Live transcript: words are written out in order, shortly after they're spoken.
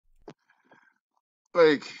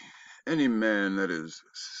Like any man that has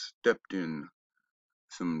stepped in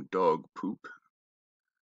some dog poop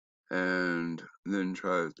and then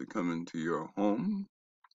tries to come into your home,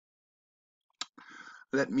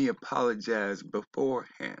 let me apologize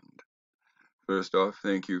beforehand. First off,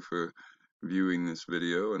 thank you for viewing this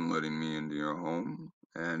video and letting me into your home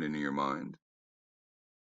and into your mind.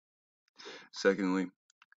 Secondly,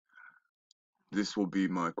 this will be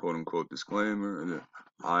my quote-unquote disclaimer that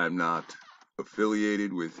I am not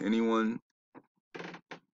affiliated with anyone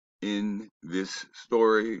in this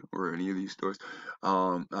story or any of these stories.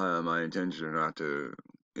 My intentions are not to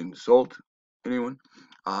insult anyone.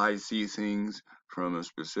 I see things from a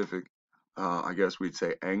specific, I guess we'd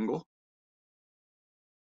say, angle.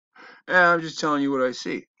 And I'm just telling you what I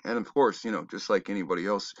see. And of course, just like anybody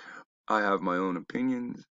else, I have my own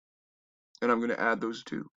opinions, and I'm going to add those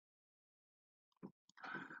too.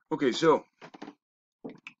 Okay, so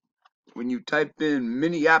when you type in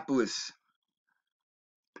Minneapolis,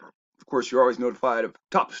 of course, you're always notified of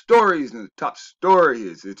top stories, and the top story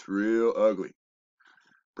is it's real ugly.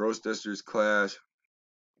 Protesters clash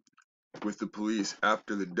with the police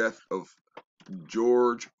after the death of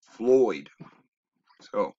George Floyd.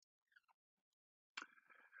 So,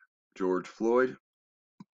 George Floyd,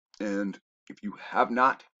 and if you have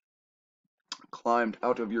not climbed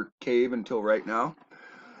out of your cave until right now,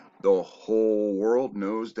 the whole world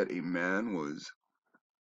knows that a man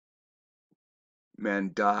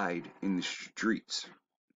died in the streets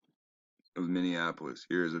of Minneapolis.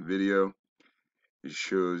 Here's a video. It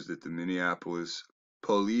shows that the Minneapolis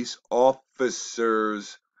police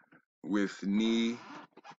officers with knee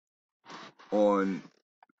on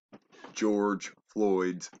George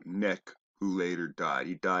Floyd's neck, who later died.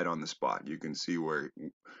 He died on the spot. You can see where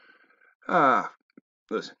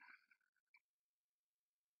listen.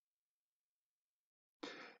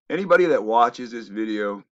 Anybody that watches this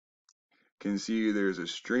video can see there's a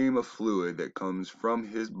stream of fluid that comes from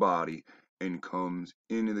his body and comes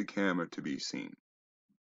into the camera to be seen.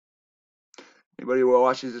 Anybody who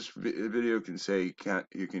watches this video can say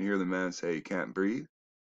you can hear the man say he can't breathe,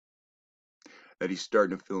 that he's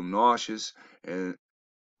starting to feel nauseous, and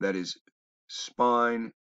that his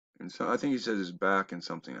spine, and so I think he says his back and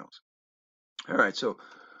something else. All right, so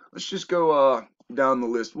let's just go down the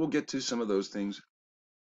list. We'll get to some of those things.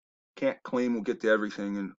 Can't claim we'll get to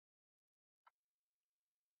everything. And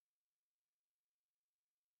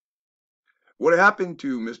what happened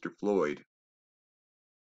to Mr. Floyd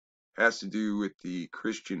has to do with the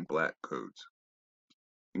Christian black codes.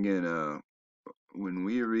 Again, when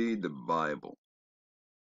we read the Bible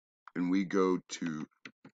and we go to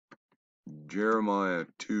Jeremiah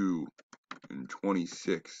 2 and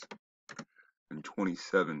 26 and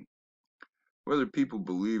 27, whether people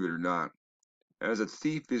believe it or not, as a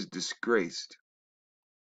thief is disgraced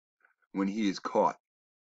when he is caught,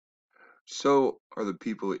 so are the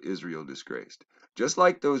people of Israel disgraced. Just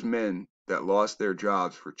like those men that lost their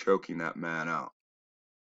jobs for choking that man out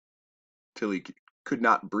till he could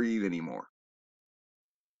not breathe anymore.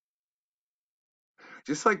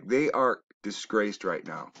 Just like they are disgraced right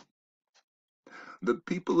now. The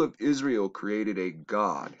people of Israel created a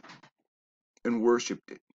god and worshipped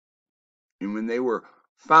it. And when they were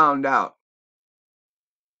found out,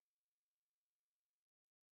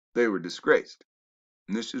 they were disgraced.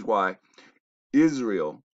 And this is why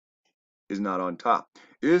Israel is not on top.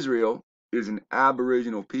 Israel is an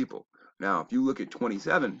aboriginal people. Now, if you look at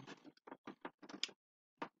 27,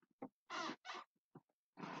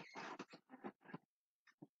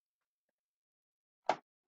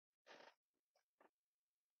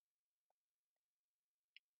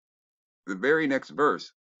 the very next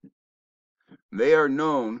verse, they are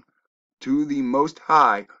known to the Most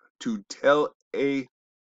High to tell a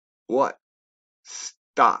what?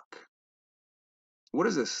 Stock. What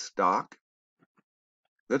is a stock?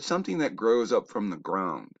 That's something that grows up from the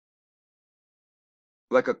ground,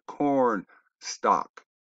 like a corn stalk.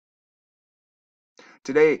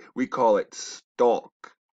 Today, we call it stalk.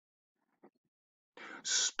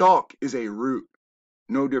 Stalk is a root,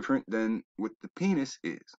 no different than what the penis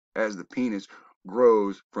is. As the penis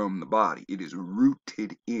grows from the body, it is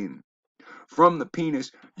rooted in. From the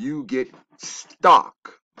penis, you get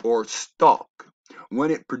stalk or stalk. When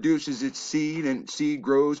it produces its seed and seed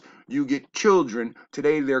grows, you get children.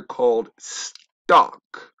 Today, they're called stock.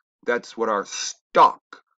 That's what our stock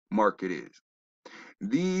market is.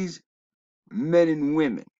 These men and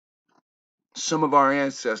women, some of our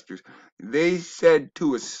ancestors, they said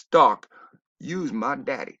to a stock, use my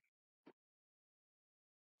daddy.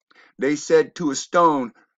 They said to a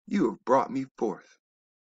stone, you have brought me forth.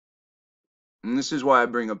 And this is why I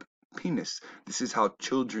bring up penis. This is how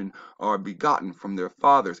children are begotten from their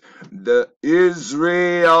fathers. The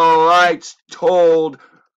Israelites told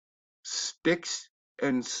sticks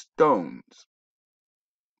and stones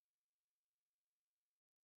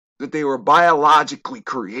that they were biologically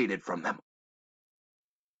created from them.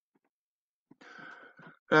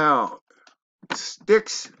 Now,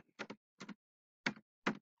 sticks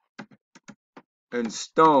and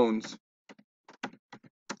stones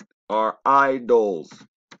are idols.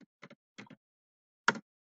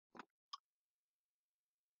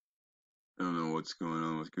 I don't know what's going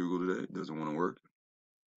on with Google today. It doesn't want to work.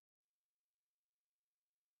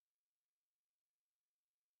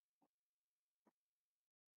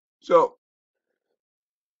 So,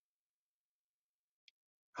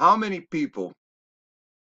 how many people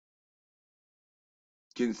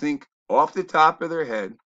can think off the top of their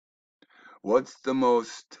head what's the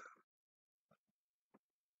most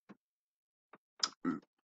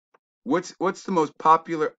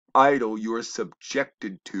popular idol you're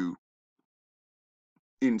subjected to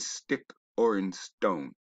in stick or in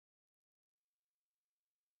stone?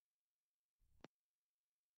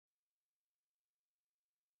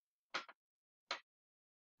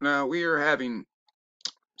 Now, we are having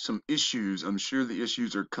some issues. I'm sure the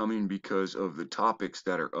issues are coming because of the topics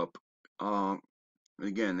that are up.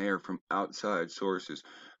 Again, they are from outside sources.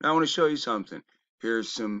 Now, I want to show you something.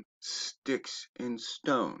 Here's some sticks and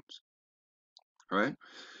stones, right?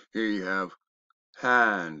 Here you have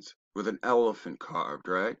hands with an elephant carved,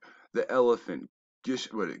 right? The elephant, just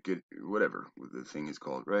whatever the thing is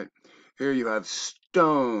called, right? Here you have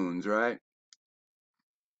stones, right?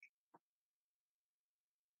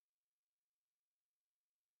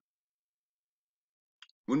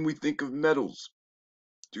 When we think of metals,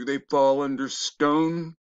 do they fall under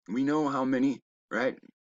stone? We know how many, right?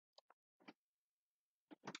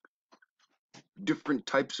 Different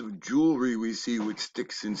types of jewelry we see with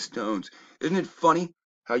sticks and stones. Isn't it funny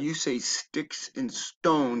how you say sticks and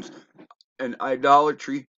stones and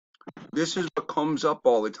idolatry? This is what comes up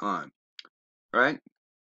all the time, right?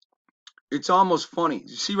 It's almost funny.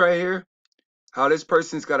 You see right here how this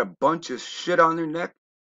person's got a bunch of shit on their neck?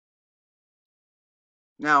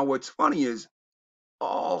 Now, what's funny is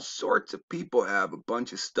all sorts of people have a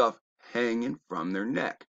bunch of stuff hanging from their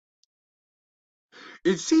neck.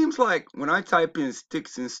 It seems like when I type in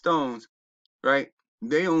sticks and stones, right,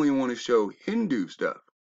 they only want to show Hindu stuff.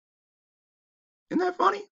 Isn't that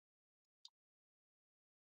funny?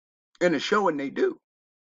 And it's showing they do.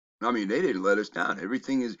 I mean, they didn't let us down.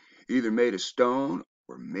 Everything is either made of stone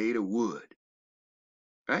or made of wood,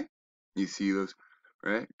 right? You see those,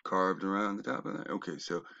 right, carved around the top of that? Okay,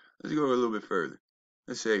 so let's go a little bit further.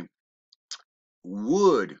 Let's say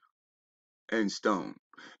wood and stone.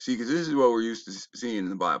 See, because this is what we're used to seeing in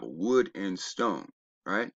the Bible, wood and stone,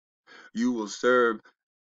 right? You will serve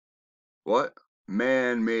what?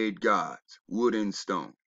 Man-made gods, wood and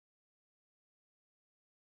stone.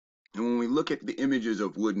 And when we look at the images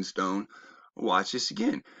of wood and stone, watch this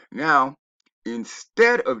again. Now,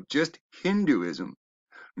 instead of just Hinduism,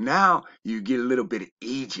 now you get a little bit of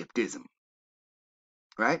Egyptism,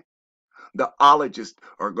 right? The ologists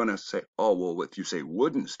are going to say, oh, well, if you say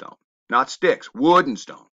wood and stone, not sticks, wood and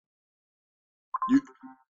stone, you,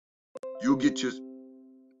 you'll get your,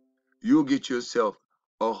 you'll get yourself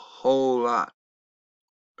a whole lot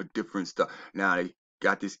of different stuff. Now they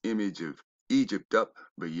got this image of Egypt up,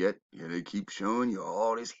 but yet they keep showing you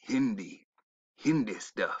all this Hindi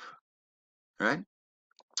stuff, right?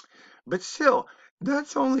 But still,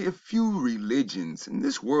 that's only a few religions, and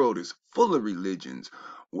this world is full of religions.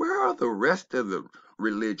 Where are the rest of the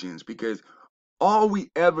religions? Because all we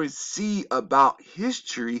ever see about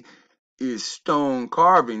history is stone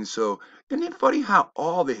carvings. So isn't it funny how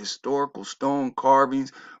all the historical stone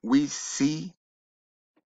carvings we see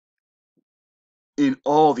in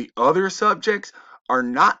all the other subjects are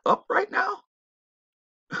not up right now?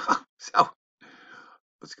 So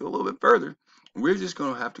let's go a little bit further. We're just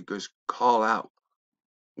going to have to just call out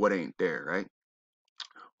what ain't there, right?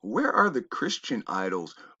 Where are the Christian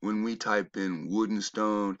idols when we type in wood and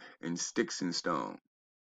stone and sticks and stone?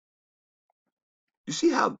 You see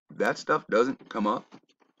how that stuff doesn't come up?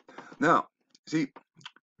 Now, see,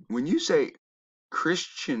 when you say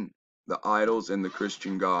Christian, the idols and the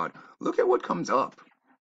Christian God, look at what comes up.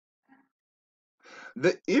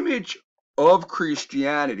 The image of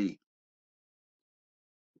Christianity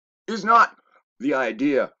is not the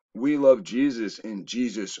idea we love Jesus and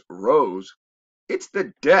Jesus rose. It's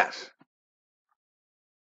the death,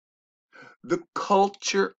 the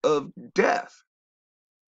culture of death,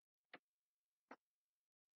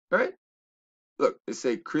 right? Look, they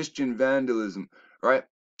say Christian vandalism, right?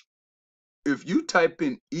 If you type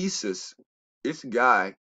in Isis, it's a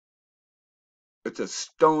guy, it's a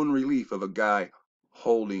stone relief of a guy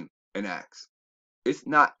holding an axe. It's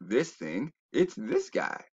not this thing, it's this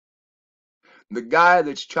guy. The guy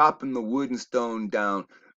that's chopping the wood and stone down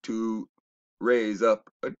to raise up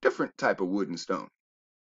a different type of wood and stone.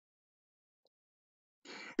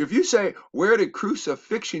 If you say, where did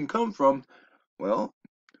crucifixion come from? Well,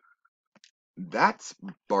 that's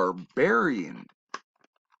barbarian.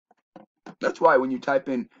 That's why when you type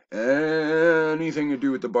in anything to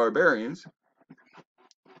do with the barbarians,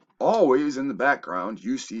 always in the background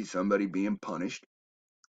you see somebody being punished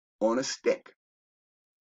on a stick.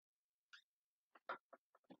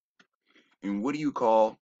 And what do you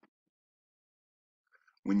call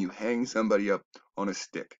when you hang somebody up on a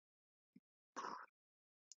stick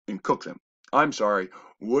and cook them? I'm sorry,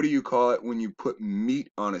 what do you call it when you put meat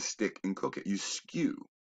on a stick and cook it? You skew.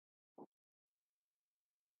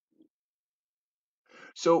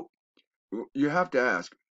 So you have to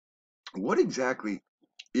ask, what exactly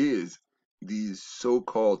is these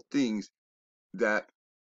so-called things that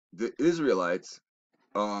the Israelites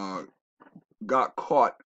got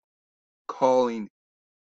caught calling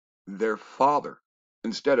their father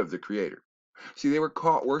instead of the creator? See, they were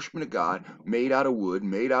caught worshiping a god made out of wood,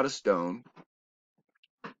 made out of stone,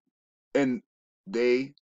 and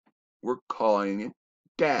they were calling it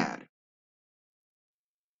dad.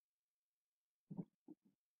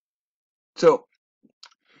 So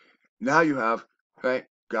now you have, right,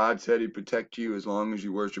 God said he'd protect you as long as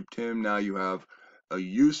you worshiped him. Now you have a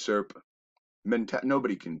usurp mentality.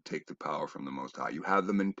 Nobody can take the power from the Most High. You have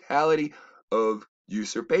the mentality of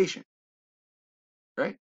usurpation,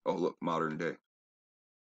 right? Oh, look, modern day,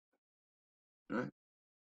 right?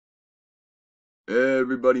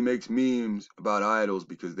 Everybody makes memes about idols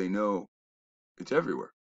because they know it's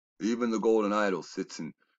everywhere. Even the golden idol sits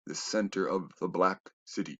in the center of the black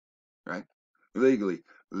city, right? Legally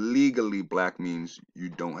black means you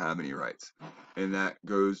don't have any rights. And that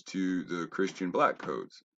goes to the Christian black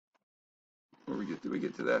codes. Where did we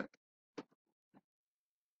get to that?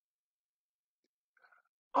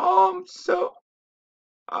 So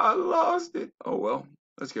I lost it. Oh well,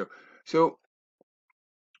 let's go. So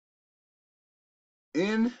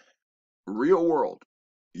in real world,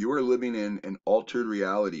 you are living in an altered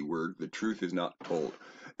reality where the truth is not told.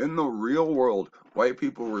 In the real world, white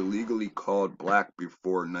people were legally called black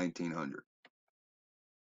before 1900.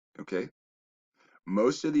 Okay?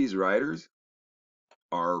 Most of these writers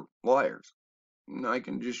are liars. And I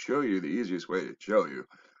can just show you the easiest way to show you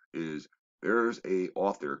is there's a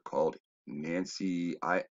author called Nancy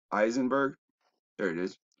Eisenberg. There it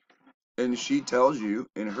is. And she tells you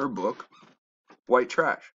in her book, white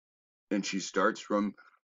trash. And she starts from,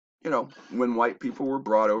 when white people were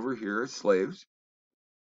brought over here as slaves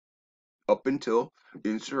up until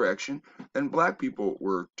insurrection, and black people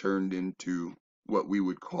were turned into what we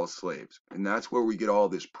would call slaves. And that's where we get all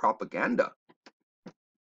this propaganda.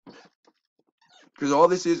 Because all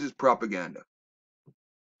this is propaganda.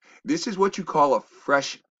 This is what you call a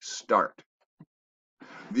fresh start.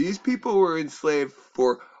 These people were enslaved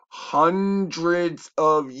for hundreds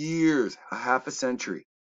of years, a half a century.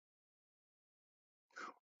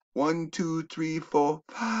 1, 2, 3, 4,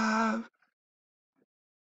 5.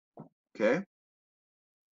 Okay?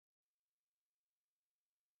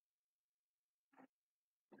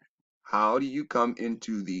 How do you come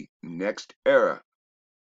into the next era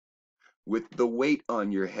with the weight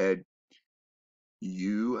on your head?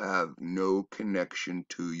 You have no connection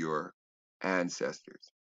to your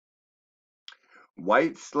ancestors.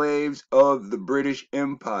 White slaves of the British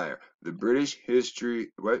Empire. The British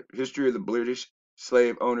history of the British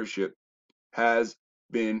slave ownership has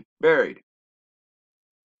been buried.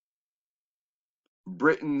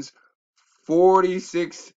 Britain's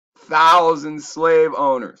 46,000 slave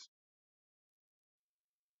owners.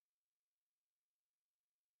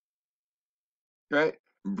 Right?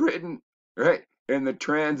 Britain, right? And the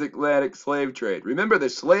transatlantic slave trade. Remember, the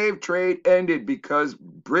slave trade ended because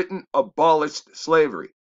Britain abolished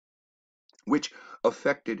slavery, which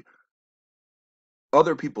affected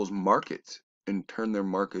other people's markets and turned their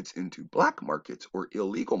markets into black markets or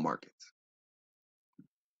illegal markets.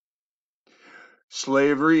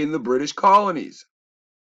 Slavery in the British colonies.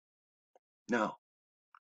 Now,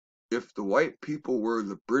 if the white people were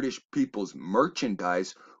the British people's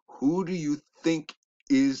merchandise, who do you think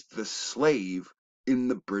is the slave in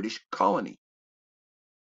the British colony?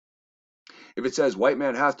 If it says white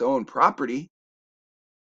man has to own property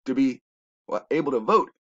to be able to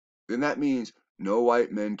vote, then that means no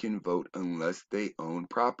white men can vote unless they own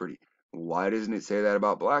property. Why doesn't it say that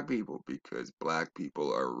about black people? Because black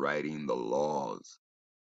people are writing the laws.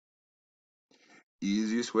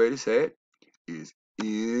 Easiest way to say it is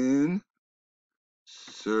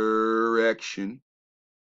insurrection.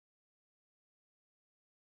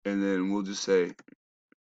 And then we'll just say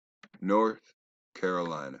North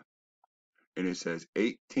Carolina. And it says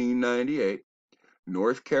 1898,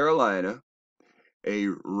 North Carolina, a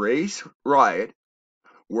race riot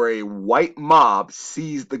where a white mob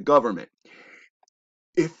seized the government.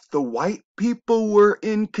 If the white people were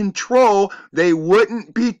in control, they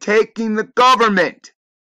wouldn't be taking the government.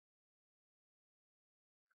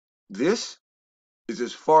 This is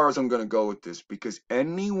as far as I'm going to go with this, because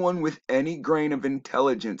anyone with any grain of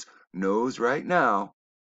intelligence knows right now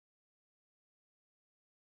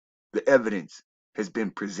the evidence has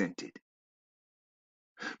been presented.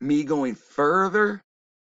 Me going further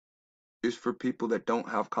is for people that don't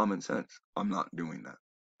have common sense. I'm not doing that.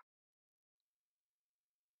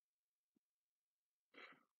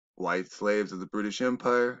 White slaves of the British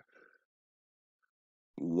Empire,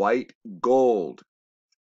 white gold,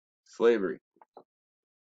 slavery.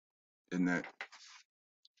 Isn't that?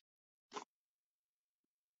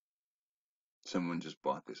 Someone just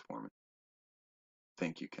bought this for me.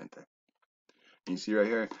 Thank you, Kente. You see right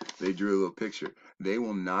here, they drew a little picture. They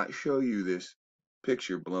will not show you this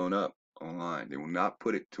picture blown up online. They will not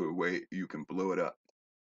put it to a way you can blow it up.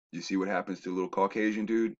 You see what happens to a little Caucasian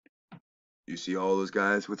dude? You see all those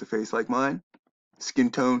guys with a face like mine? Skin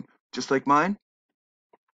tone just like mine?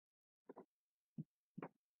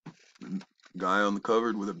 Guy on the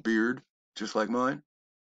cover with a beard just like mine?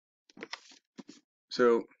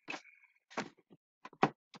 So,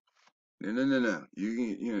 no.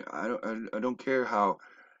 I don't care how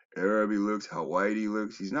Arab he looks, how white he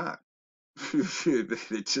looks. He's not.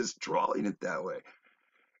 They're just drawing it that way.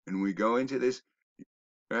 And we go into this,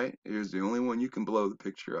 right? Here's the only one you can blow the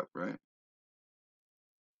picture up, right?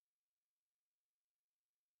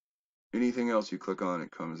 Anything else you click on,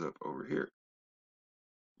 it comes up over here.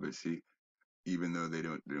 But see, even though they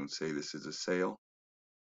don't say this is a sale.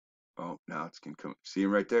 Oh, now it's can come. See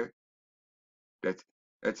him right there? That's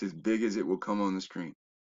as big as it will come on the screen.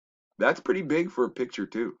 That's pretty big for a picture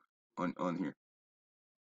too, on here.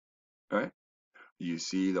 All right? You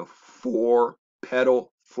see the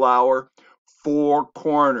 4-petal flower, 4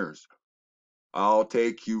 corners. I'll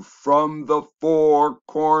take you from the 4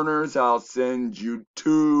 corners. I'll send you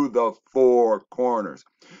to the 4 corners.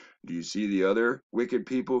 Do you see the other wicked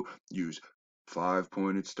people use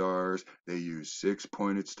 5-pointed stars? They use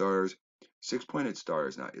 6-pointed stars. 6-pointed star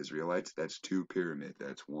is not Israelites. That's 2 pyramids.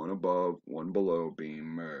 That's one above, one below being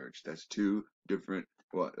merged. That's 2 different,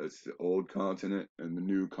 that's the old continent and the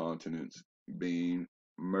new continents being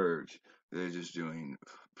merged. They're just doing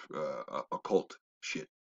occult shit,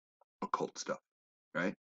 occult stuff,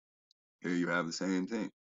 right? Here you have the same thing.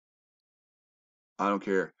 I don't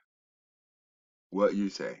care what you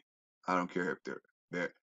say. I don't care if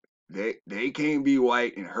they can't be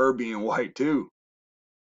white and her being white too.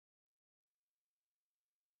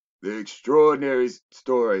 The extraordinary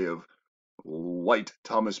story of white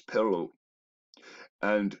Thomas Pillow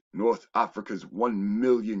and North Africa's 1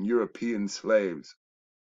 million European slaves.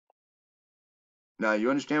 Now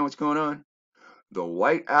you understand what's going on? The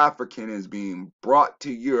white African is being brought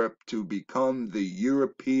to Europe to become the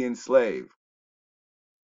European slave.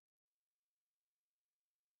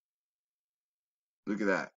 Look at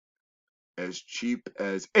that. As cheap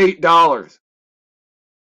as $8.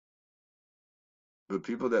 But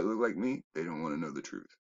people that look like me, they don't want to know the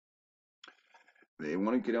truth. They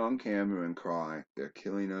want to get on camera and cry. They're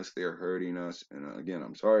killing us. They're hurting us. And again,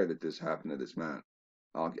 I'm sorry that this happened to this man.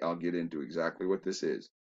 I'll get into exactly what this is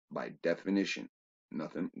by definition.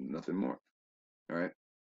 Nothing more. All right.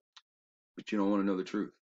 But you don't want to know the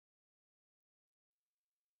truth.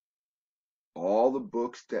 All the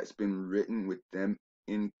books that's been written with them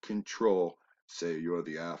in control say you're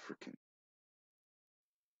the African.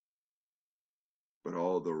 But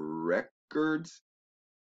all the records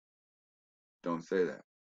don't say that.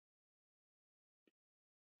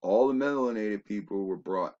 All the melanated people were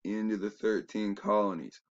brought into the 13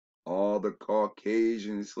 colonies. All the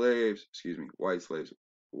Caucasian slaves, white slaves.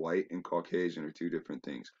 White and Caucasian are 2 different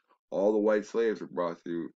things. All the white slaves were brought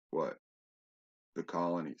through what? The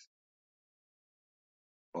colonies.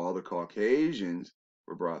 All the Caucasians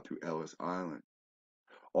were brought through Ellis Island.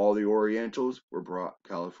 All the Orientals were brought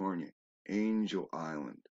California, Angel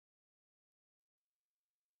Island.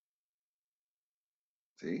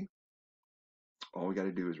 See? All we got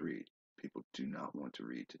to do is read. People do not want to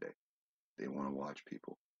read today. They want to watch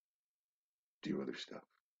people do other stuff.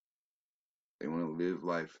 They want to live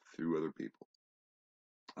life through other people.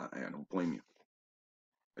 I don't blame you.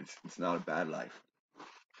 It's not a bad life.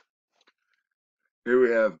 Here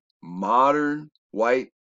we have modern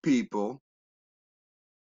white people,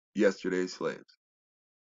 yesterday's slaves.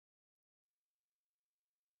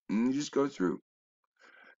 And you just go through.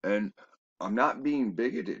 And I'm not being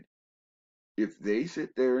bigoted. If they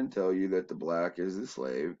sit there and tell you that the black is the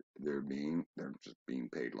slave, they're just being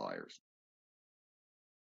paid liars.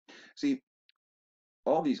 See,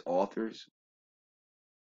 all these authors,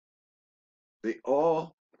 they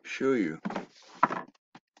all show you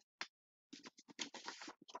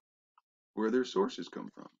where their sources come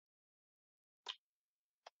from.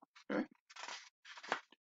 Okay?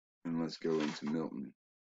 And let's go into Milton.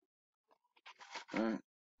 All right?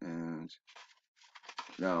 And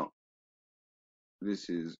now, this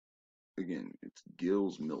is, again, it's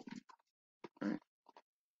Gill's Milton. All right?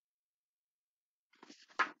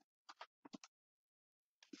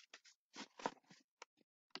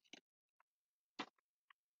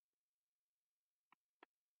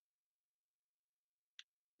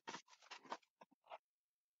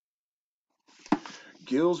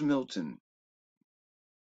 Gill's Milton,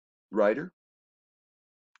 writer,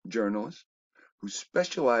 journalist, who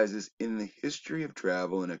specializes in the history of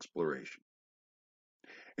travel and exploration.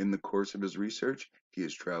 In the course of his research, he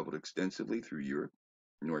has traveled extensively through Europe,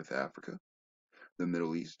 North Africa, the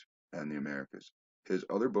Middle East, and the Americas. His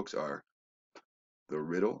other books are The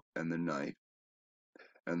Riddle and the Night,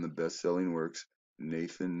 and the best-selling works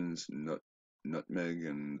Nathan's Nutmeg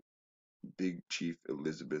and Big Chief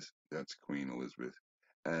Elizabeth, that's Queen Elizabeth,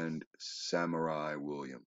 and Samurai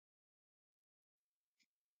William.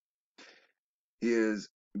 He has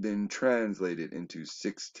been translated into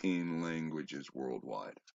 16 languages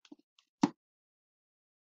worldwide.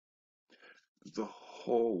 The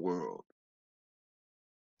whole world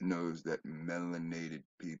knows that melanated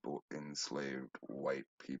people enslaved white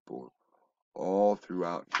people all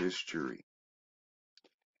throughout history.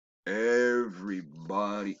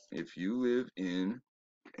 Everybody, if you live in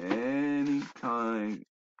any kind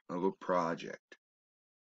of a project,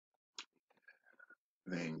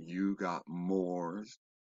 then you got Moors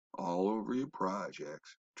all over your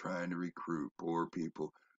projects trying to recruit poor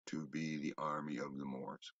people to be the army of the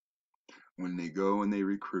Moors. When they go and they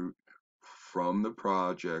recruit from the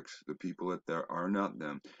projects, the people that there are not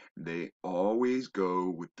them, they always go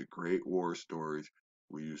with the Great War stories.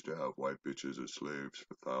 We used to have white bitches as slaves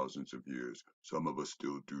for thousands of years. Some of us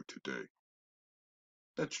still do today.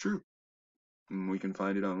 That's true. And we can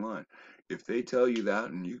find it online. If they tell you that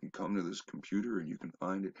and you can come to this computer and you can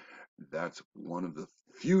find it, that's one of the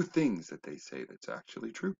few things that they say that's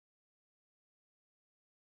actually true.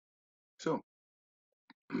 So,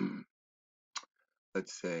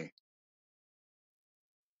 let's say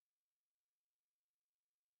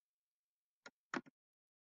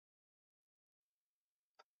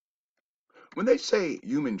when they say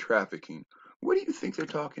human trafficking, what do you think they're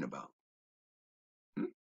talking about? Hmm?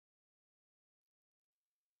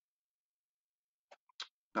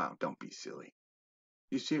 No, don't be silly.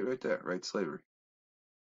 You see it right there, right? Slavery,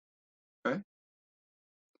 right?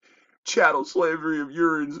 Chattel slavery of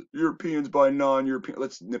Europeans by non-European.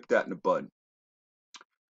 Let's nip that in the bud.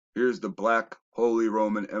 Here's the Black Holy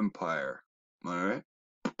Roman Empire. All right.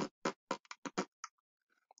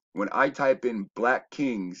 When I type in Black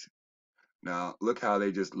Kings, now look how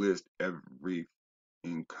they just list every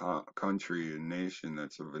country and nation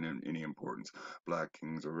that's of any importance. Black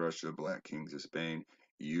Kings of Russia, Black Kings of Spain.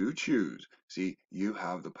 You choose. See, you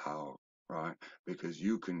have the power, right? Because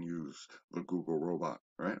you can use the Google robot,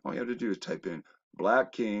 right? All you have to do is type in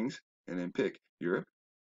Black Kings and then pick Europe.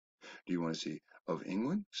 Do you want to see of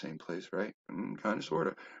England? Same place, right? Kind of, sort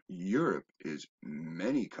of. Europe is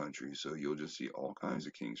many countries, so you'll just see all kinds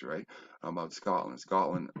of kings, right? How about Scotland?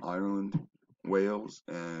 Scotland, Ireland, Wales,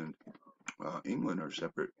 and England are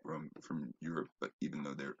separate from Europe, but even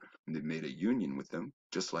though they've made a union with them,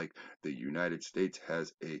 just like the United States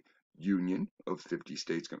has a union of 50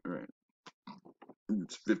 states. Right?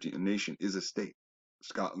 It's 50. A nation is a state.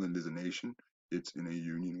 Scotland is a nation. It's in a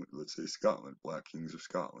union with, let's say, Scotland. Black Kings of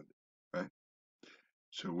Scotland, right?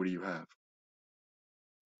 So what do you have?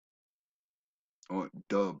 Oh,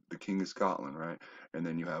 Dub, the King of Scotland, right? And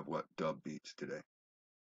then you have what Dub beats today,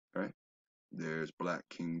 right? There's Black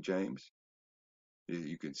King James.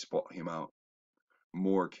 You can spot him out.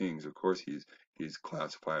 Moor kings, of course, he's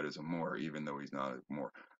classified as a Moor, even though he's not a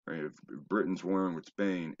Moor. Right? If Britain's warring with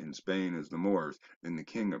Spain, and Spain is the Moors, then the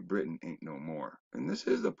King of Britain ain't no more. And this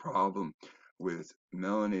is the problem with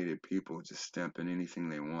melanated people just stamping anything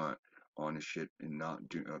they want on the shit and not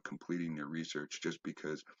completing their research just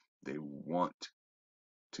because They want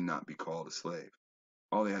to not be called a slave.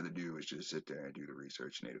 All they had to do was just sit there and do the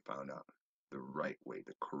research, and they'd have found out the right way,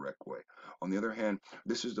 the correct way. On the other hand,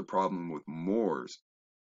 this is the problem with Moors,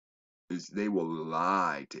 is they will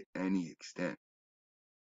lie to any extent.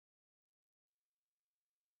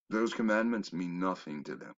 Those commandments mean nothing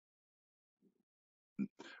to them.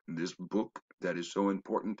 This book that is so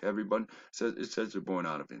important to everyone says they're born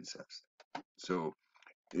out of incest. So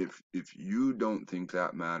if you don't think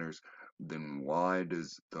that matters, then why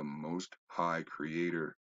does the Most High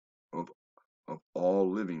Creator of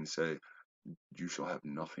all living say you shall have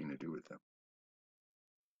nothing to do with them?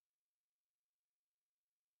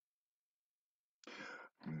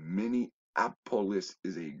 Minneapolis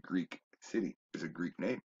is a Greek city, is a Greek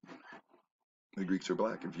name. The Greeks are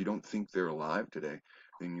black. If you don't think they're alive today,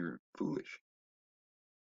 then you're foolish.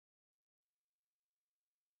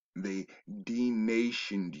 They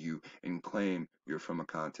denationed you and claim you're from a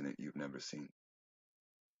continent you've never seen,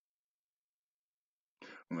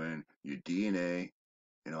 when your DNA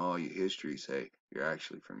and all your history say you're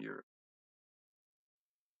actually from Europe.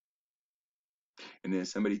 And then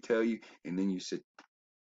somebody tell you, and then you sit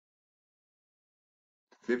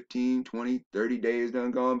 15, 20, 30 days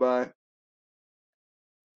done gone by,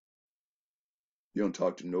 you don't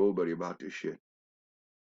talk to nobody about this shit.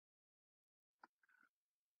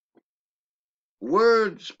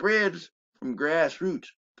 Word spreads from grassroots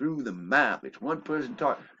through the map. It's one person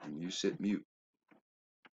talking, and you sit mute.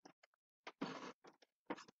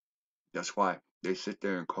 That's why they sit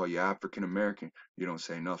there and call you African American. You don't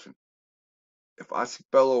say nothing. If I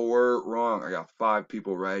spell a word wrong, I got 5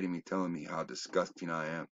 people writing me telling me how disgusting I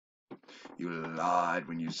am. You lied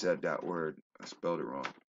when you said that word. I spelled it wrong.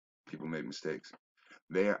 People make mistakes.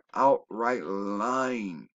 They are outright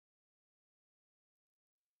lying.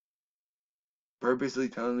 Purposely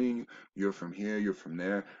telling you you're from here, you're from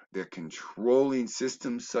there. They're controlling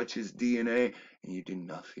systems such as DNA, and you do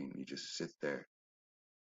nothing. You just sit there.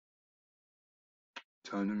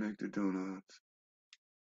 Time to make the donuts.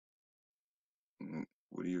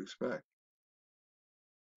 What do you expect?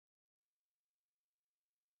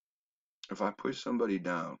 If I push somebody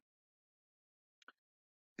down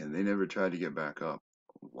and they never tried to get back up,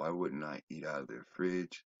 why wouldn't I eat out of their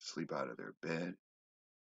fridge, sleep out of their bed,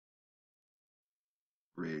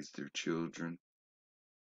 raise their children,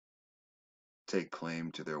 take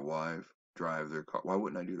claim to their wife, drive their car? Why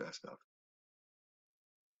wouldn't I do that stuff?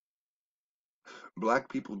 Black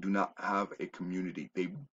people do not have a community. They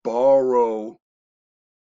borrow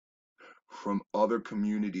from other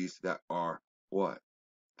communities that are what?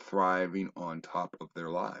 Thriving on top of their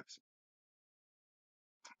lives.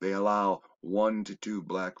 They allow 1 to 2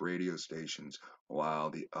 black radio stations while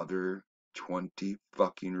the other 20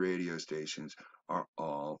 fucking radio stations are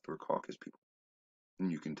all for caucus people.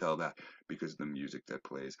 And you can tell that because of the music that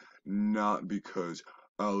plays, not because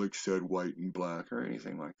Alex said white and black or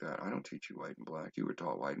anything like that. I don't teach you white and black. You were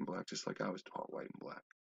taught white and black just like I was taught white and black.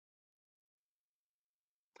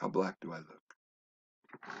 How black do I look?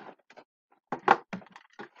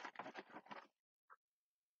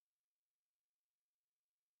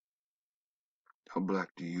 How black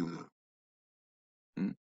do you look?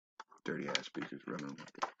 Dirty ass speakers running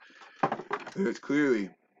like that. There's clearly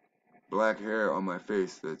black hair on my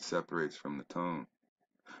face that separates from the tone.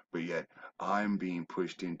 But yet, I'm being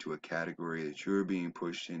pushed into a category that you're being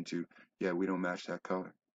pushed into. Yeah, we don't match that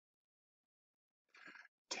color.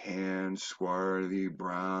 Tan, swarthy,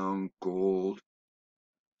 brown, gold.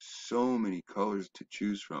 So many colors to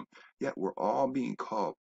choose from. Yet we're all being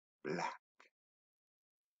called black.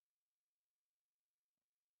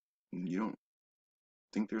 And you don't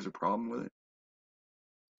think there's a problem with it?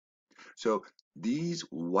 So these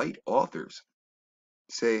white authors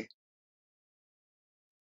say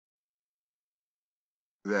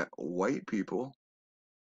that white people,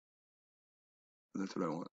 that's what I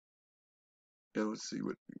want. Yeah, let's see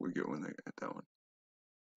what we get when they get that one.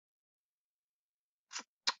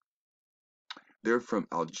 They're from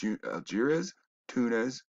Algiers,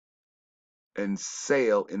 Tunis, and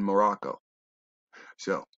Sale in Morocco.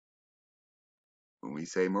 So when we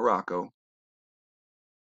say Morocco,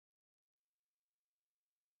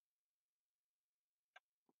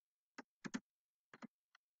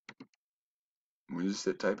 we just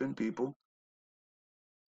type in people,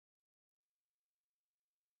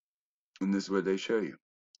 and this is what they show you.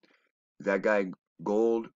 That guy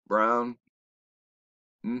gold, brown.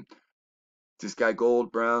 Hmm? This guy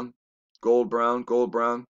gold, brown, gold, brown, gold,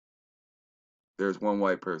 brown. There's one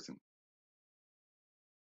white person.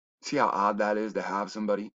 See how odd that is to have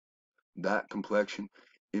somebody that complexion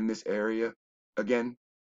in this area? Again,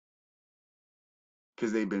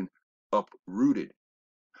 because they've been uprooted.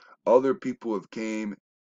 Other people have came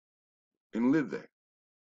and lived there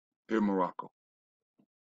in Morocco,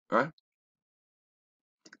 right?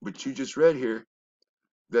 But you just read here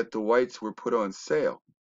that the whites were put on sale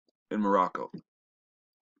in Morocco,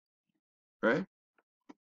 right?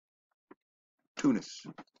 Tunis,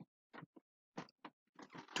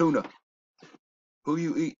 tuna. Who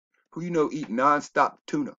you eat? Who you know eat nonstop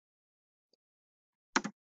tuna?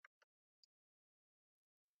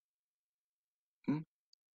 Hmm?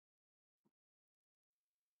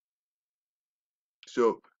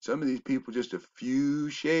 So some of these people just a few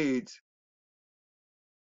shades,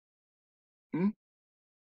 hmm,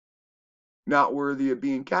 not worthy of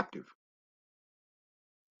being captive.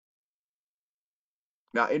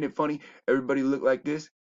 Now, isn't it funny? Everybody look like this,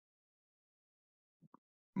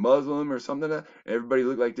 Muslim or something like that. Everybody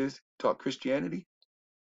look like this, taught Christianity,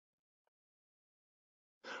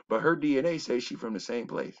 but her DNA says she from the same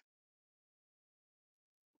place.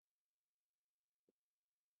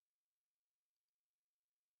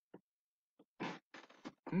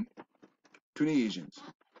 Hmm? Tunisians,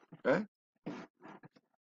 right?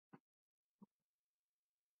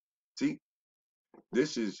 See,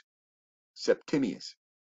 this is Septimius,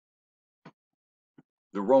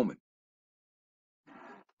 the Roman,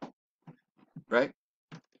 right?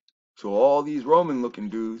 So all these Roman-looking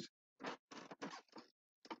dudes,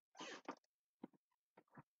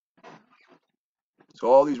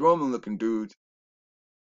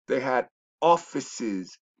 they had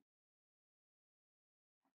offices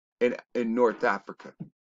in North Africa.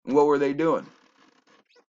 And what were they doing?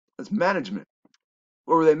 That's management.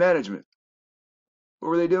 What were they management? What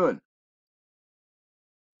were they doing?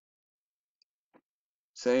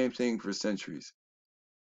 Same thing for centuries.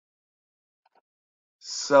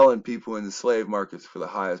 Selling people in the slave markets for the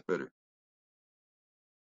highest bidder.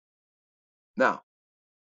 Now,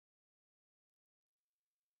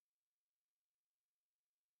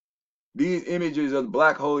 these images of the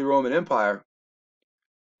Black Holy Roman Empire,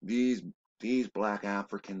 these black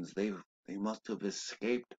Africans, they must have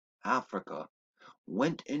escaped Africa,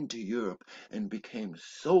 went into Europe, and became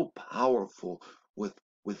so powerful with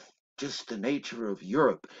with just the nature of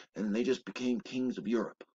Europe, and they just became kings of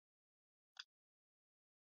Europe.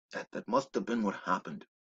 That must have been what happened.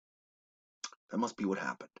 That must be what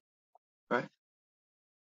happened, right?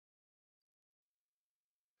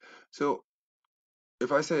 So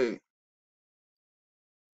if I say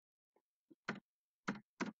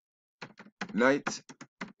knights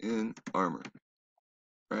in armor,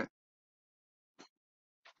 right?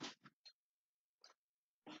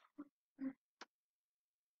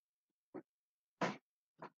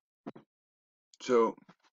 So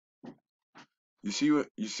you see what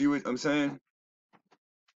I'm saying?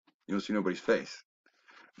 You don't see nobody's face.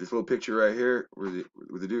 This little picture right here, where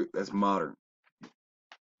the dude, that's modern,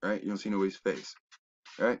 right? You don't see nobody's face,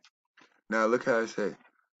 right? Now look how I say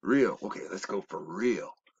real. Okay, let's go for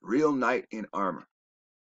real. Real knight in armor,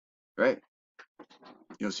 right?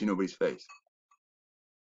 You don't see nobody's face,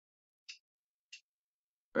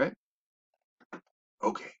 right?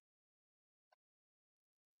 Okay,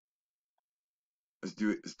 let's do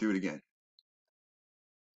it. Let's do it again.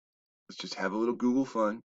 Let's just have a little Google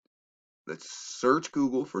fun. Let's search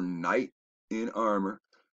Google for knight in armor,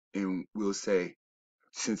 and we'll say,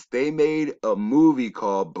 since they made a movie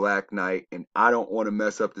called Black Knight, and I don't want to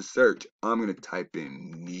mess up the search, I'm gonna type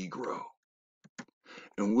in Negro,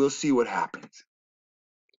 and we'll see what happens.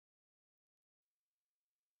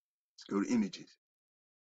 Let's go to images.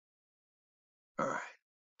 All right.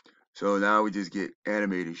 So now we just get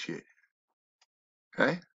animated shit.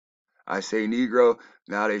 Okay? I say Negro,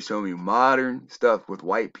 now they show me modern stuff with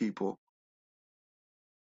white people.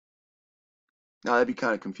 Now that'd be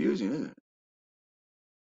kind of confusing, isn't it?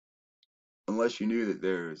 Unless you knew that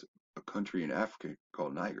there's a country in Africa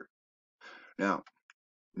called Niger. Now,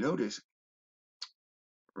 notice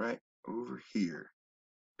right over here,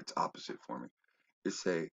 it's opposite for me. It's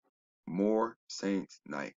a More Saints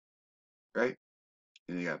Night, right?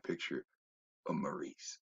 And you got a picture of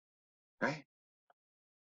Maurice, right?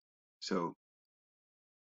 So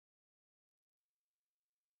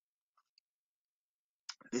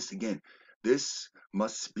this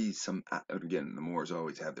must be some, again, the Moors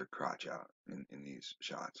always have their crotch out in these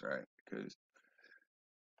shots, right? Because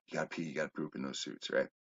you gotta pee, you gotta poop in those suits, right?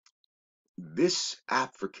 This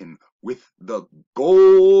African with the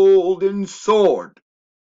golden sword.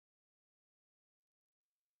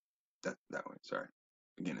 That way, sorry.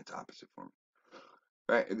 Again, it's opposite for me.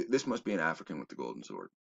 Right? This must be an African with the golden sword.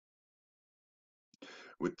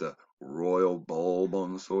 With the royal bulb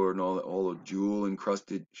on the sword and all the jewel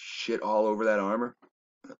encrusted shit all over that armor.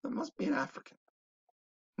 That must be an African.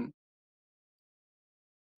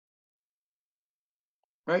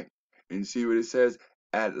 Right? And see what it says?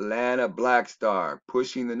 Atlanta Black Star,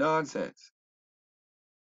 pushing the nonsense.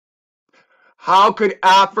 How could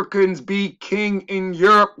Africans be king in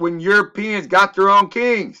Europe when Europeans got their own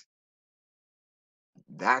kings?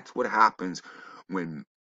 That's what happens when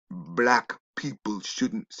black people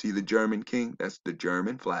shouldn't see the German king. That's the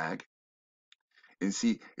German flag. And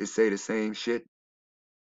see, it say the same shit.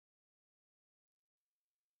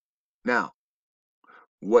 Now,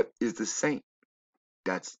 what is the saint?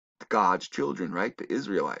 That's God's children, right? The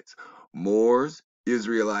Israelites. Moors,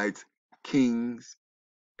 Israelites, kings,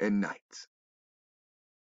 and knights.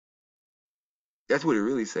 That's what it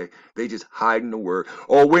really say. They just hiding the word.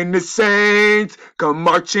 Oh, when the saints come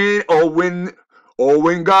marching,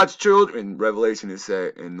 when God's children. Revelation is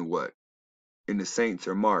said in the what? And the saints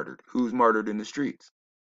are martyred. Who's martyred in the streets?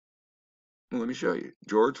 Well, let me show you.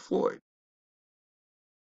 George Floyd.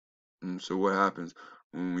 And so what happens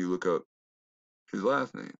when we look up his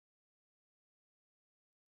last name?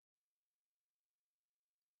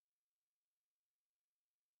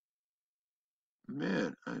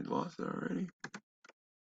 Man, I lost it already.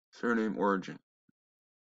 Surname origin.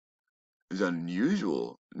 His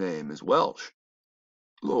unusual name is Welsh.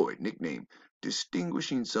 Floyd, nickname,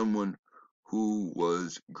 distinguishing someone who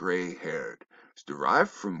was gray-haired. It's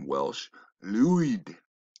derived from Welsh Lwyd,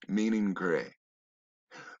 meaning gray.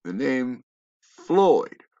 The name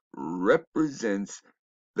Floyd represents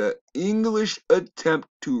the English attempt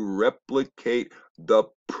to replicate the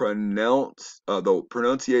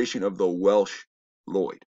pronunciation of the Welsh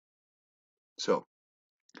Lloyd. So,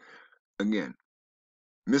 again,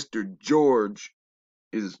 Mr. George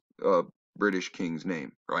is a British king's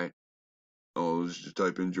name, right? Oh, let's just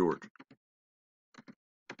type in George.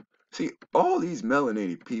 See, all these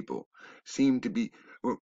melanated people seem to be,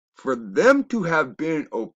 for them to have been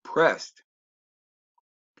oppressed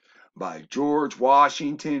by George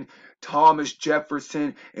Washington, Thomas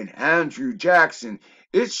Jefferson, and Andrew Jackson,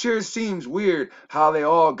 it sure seems weird how they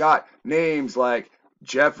all got names like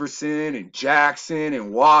Jefferson and Jackson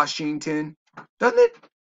and Washington, doesn't it?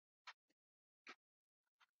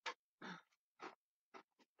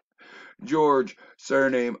 George,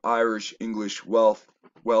 surname Irish, English,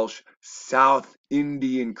 Welsh, South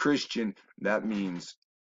Indian Christian. That means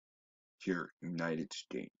here, United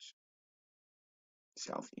States.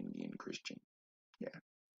 South Indian Christian. Yeah,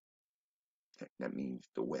 that means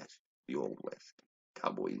the West, the Old West.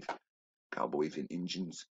 Cowboys and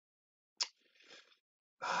Indians.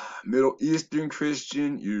 Middle Eastern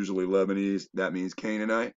Christian, usually Lebanese. That means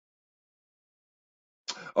Canaanite.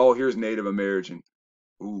 Oh, here's Native American.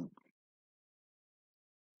 Ooh,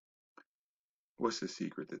 what's the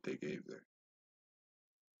secret that they gave there?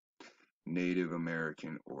 Native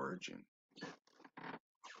American origin.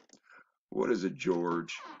 What is a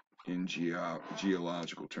gorge in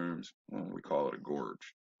geological terms? Well, we call it a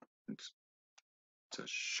gorge. It's, it's a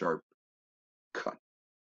sharp cut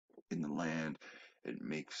in the land. It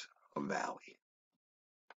makes a valley.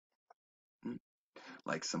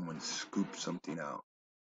 Like someone scooped something out.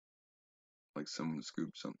 Like someone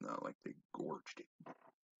scooped something out, like they gorged it.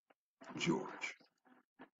 George.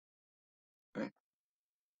 Right?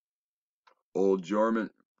 Old German,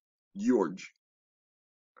 George.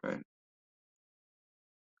 Right?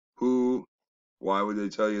 Who, why would they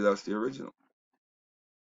tell you that's the original?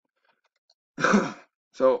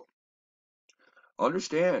 So,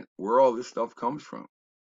 understand where all this stuff comes from.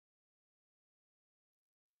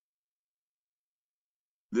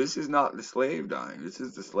 This is not the slave dying. This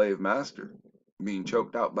is the slave master being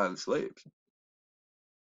choked out by the slaves.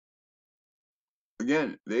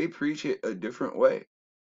 Again, they preach it a different way.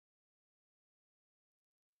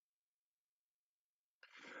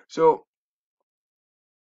 So,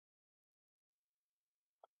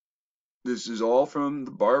 this is all from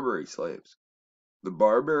the Barbary slaves. The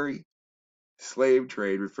Barbary slave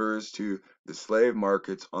trade refers to the slave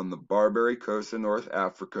markets on the Barbary coast of North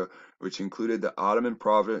Africa, which included the Ottoman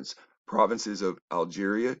provinces of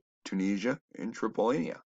Algeria, Tunisia, and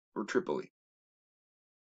Tripoli,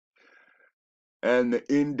 and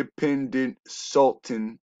the independent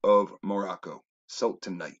Sultan of Morocco,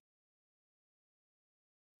 Sultanate.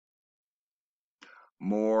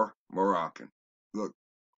 More Moroccan. Look,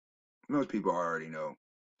 most people already know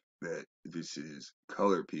that this is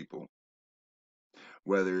colored people,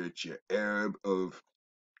 whether it's your Arab of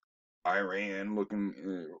Iran looking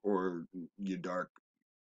or your dark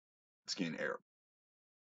skinned Arab.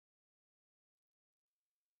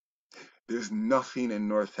 There's nothing in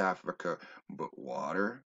North Africa but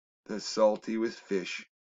water that's salty with fish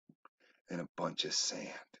and a bunch of sand.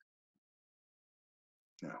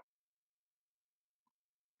 Now,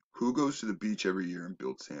 who goes to the beach every year and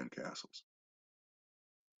builds sand castles?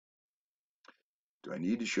 Do I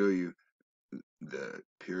need to show you the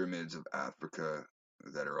pyramids of Africa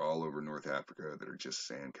that are all over North Africa that are just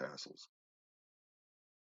sand castles?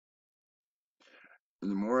 And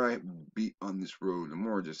the more I beat on this road, the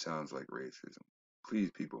more it just sounds like racism. Please,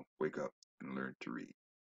 people, wake up and learn to read.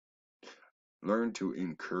 Learn to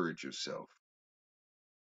encourage yourself,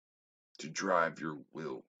 to drive your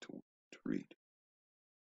will to read.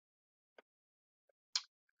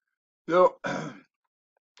 So,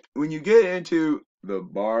 when you get into the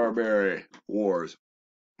Barbary Wars,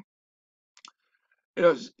 you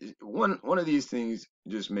know, one of these things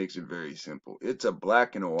just makes it very simple. It's a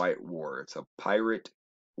black and a white war. It's a pirate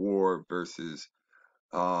war versus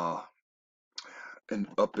an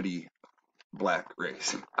uppity black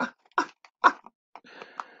race.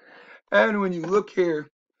 And when you look here,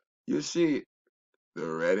 you see the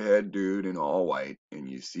redhead dude in all white, and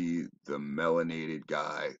you see the melanated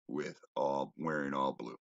guy with wearing all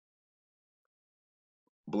blue.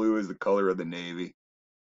 Blue is the color of the Navy.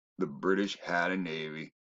 The British had a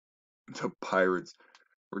Navy. The pirates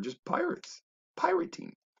were just pirates.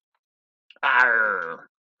 Pirating. Arr!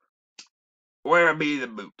 Where be the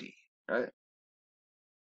booty? Right?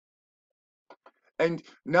 And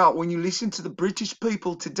now, when you listen to the British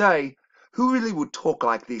people today, who really would talk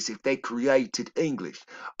like this if they created English?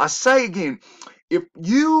 I say again, if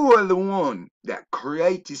you were the one that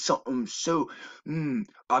created something so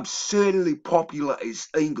absurdly popular as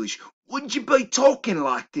English, would you be talking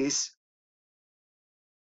like this?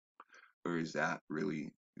 Or is that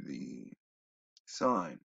really the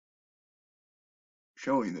sign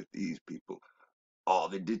showing that these people are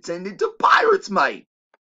the descendants of pirates, mate?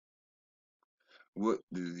 What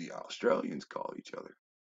do the Australians call each other?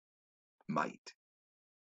 Mate.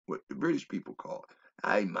 What the British people call it?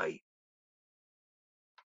 Hey, mate.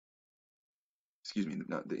 Excuse me,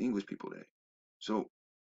 not the English people today. So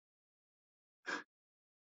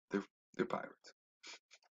they're pirates.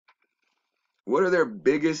 What are their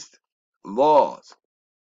biggest laws?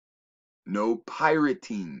 No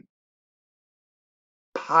pirating.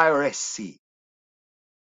 Piracy.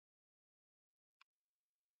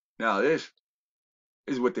 Now this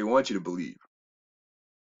is what they want you to believe,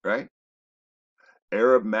 right?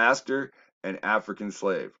 Arab master and African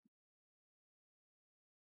slave.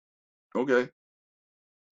 Okay.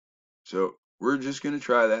 So we're just going to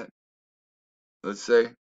try that. Let's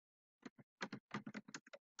just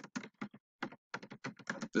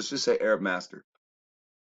say Arab master.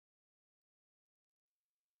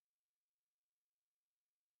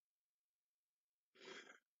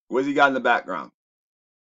 What's he got in the background?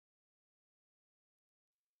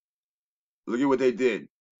 Look at what they did.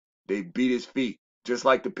 They beat his feet, just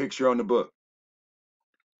like the picture on the book.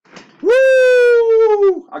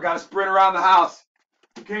 Woo! I got to sprint around the house.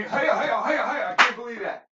 Okay, hey, I can't believe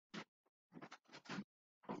that.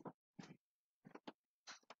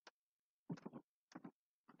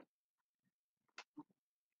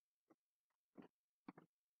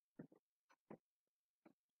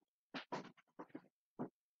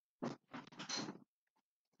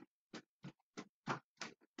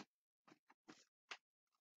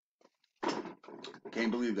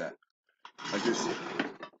 Can't believe that. I just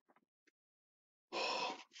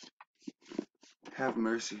have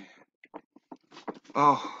mercy.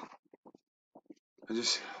 Oh, I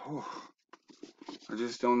just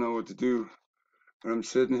don't know what to do when I'm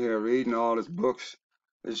sitting here reading all these books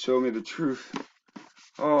that show me the truth.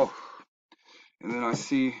 Oh, and then I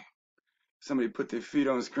see somebody put their feet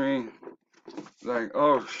on the screen. Like,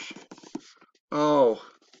 oh,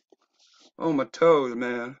 my toes,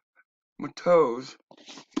 man, my toes.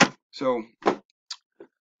 So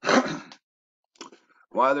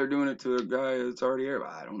why they're doing it to a guy that's already here,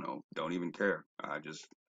 I don't know. Don't even care. I just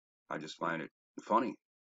find it funny.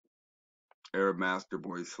 Arab master,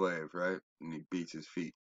 boy slave, right? And he beats his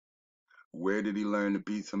feet. Where did he learn to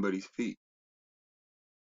beat somebody's feet?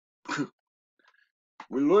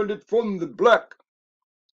 We learned it from the black.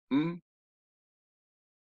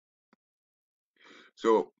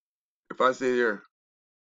 So if I sit here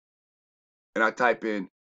and I type in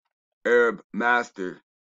Arab master,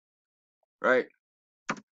 right?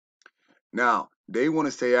 Now, they want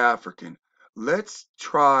to say African. Let's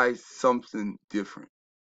try something different,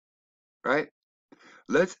 right?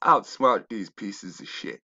 Let's outsmart these pieces of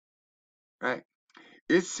shit, right?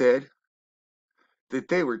 It said that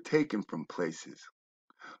they were taken from places.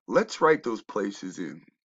 Let's write those places in.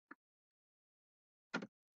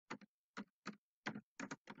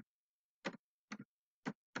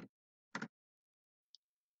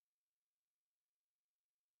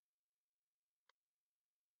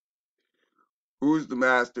 who's the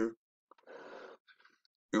master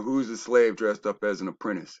and who's the slave dressed up as an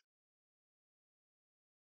apprentice?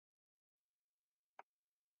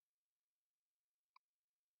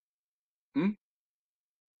 Hmm?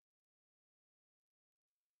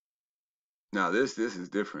 Now this is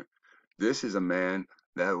different. This is a man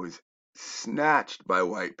that was snatched by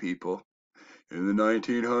white people in the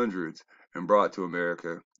 1900s and brought to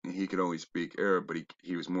America. And he could only speak Arab, but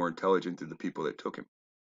he was more intelligent than the people that took him.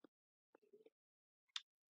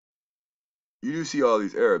 You do see all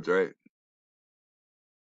these Arabs, right?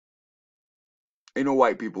 Ain't no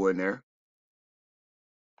white people in there,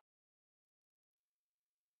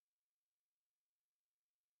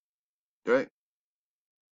 right?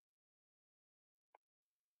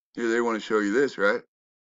 Here they want to show you this, right?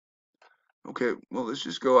 Okay, well, let's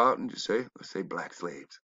just go out and just say, let's say black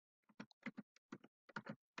slaves,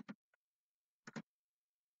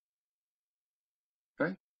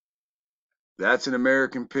 right? That's an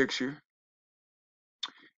American picture.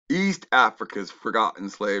 East Africa's forgotten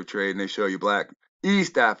slave trade, and they show you black.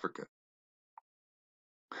 East Africa.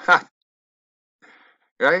 Ha!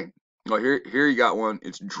 Right? Well, here you got one.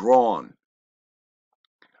 It's drawn.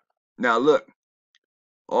 Now look,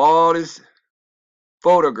 all this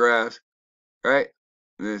photographs, right?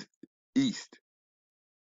 This East.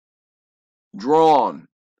 Drawn.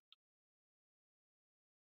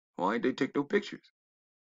 Why ain't they take no pictures?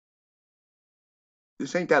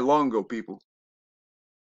 This ain't that long ago, people.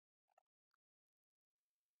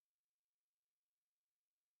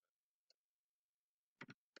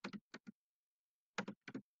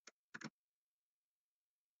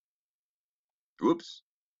 Whoops.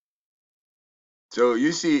 So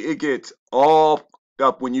you see, it gets all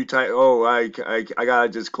up when you type. Oh, I gotta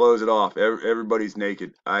just close it off. Everybody's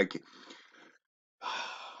naked. I can.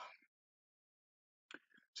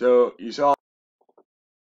 So you saw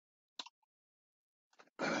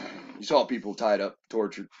people tied up,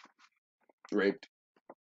 tortured, raped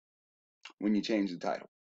when you change the title,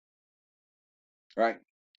 right?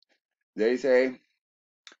 They say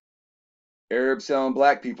Arabs selling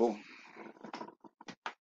black people.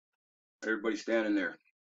 Everybody's standing there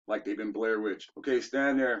like they've been Blair Witch. Okay,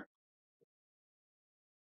 stand there.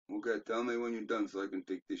 Okay, tell me when you're done so I can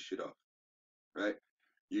take this shit off, right?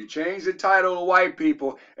 You change the title to white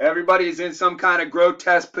people, everybody's in some kind of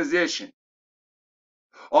grotesque position.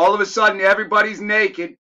 All of a sudden, everybody's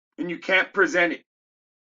naked and you can't present it.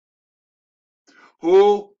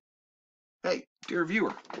 Who? Hey, dear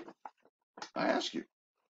viewer, I ask you,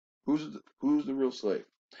 who's the real slave?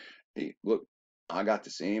 Hey, look, I got the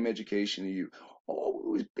same education as you. Oh,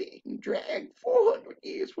 we was being dragged 400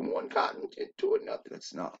 years from one continent to another.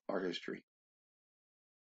 That's not our history.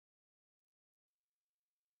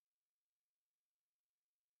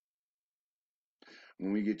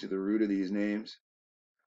 When we get to the root of these names,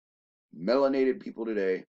 melanated people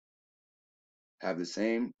today have the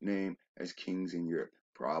same name as kings in Europe.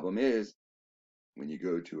 Problem is, when you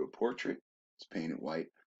go to a portrait, it's painted white.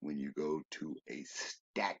 When you go to a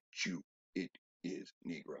statue, it is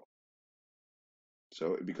Negro.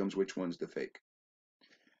 So it becomes, which one's the fake?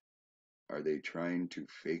 Are they trying to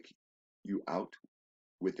fake you out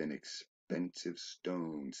with an expensive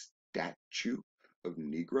stone statue of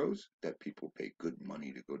Negroes that people pay good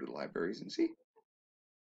money to go to the libraries and see?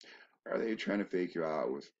 Or are they trying to fake you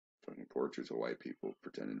out with fucking portraits of white people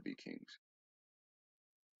pretending to be kings?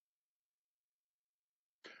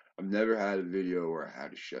 I've never had a video where I had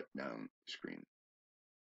to shut down the screen.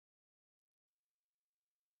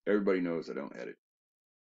 Everybody knows I don't edit.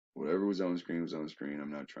 Whatever was on screen was on screen.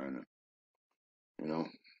 I'm not trying to, you know.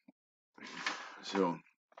 So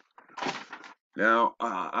now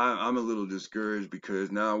I'm a little discouraged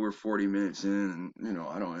because now we're 40 minutes in, and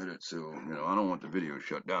I don't edit, so I don't want the video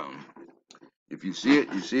shut down. If you see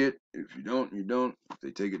it, you see it. If you don't, you don't. If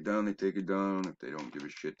they take it down, they take it down. If they don't give a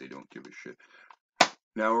shit, they don't give a shit.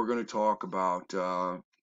 Now we're going to talk about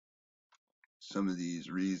some of these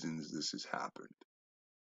reasons this has happened.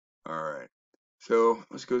 All right. So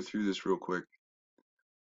let's go through this real quick.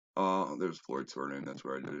 There's Floyd's surname. That's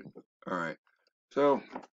where I did it. All right. So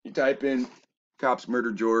you type in cops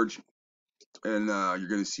murder George, and you're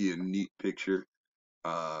going to see a neat picture.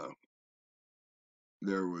 There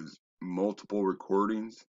was multiple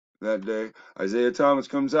recordings that day. Isaiah Thomas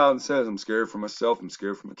comes out and says, "I'm scared for myself. I'm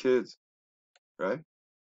scared for my kids." Right?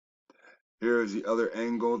 Here is the other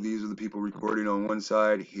angle. These are the people recording on one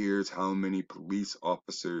side. Here's how many police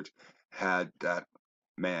officers had that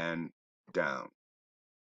man down.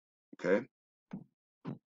 Okay?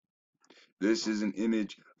 This is an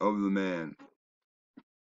image of the man,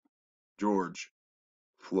 George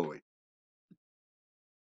Floyd.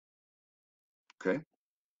 Okay.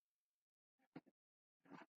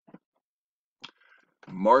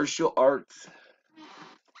 Martial arts,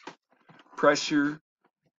 pressure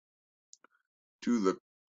to the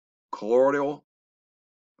carotid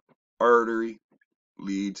artery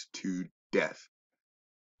leads to death.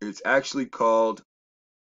 It's actually called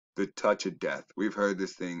the touch of death. We've heard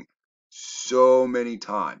this thing so many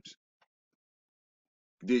times.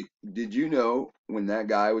 Did you know when that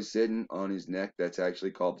guy was sitting on his neck, that's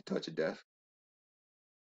actually called the touch of death?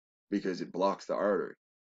 Because it blocks the artery.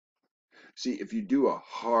 See, if you do a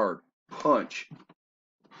hard punch,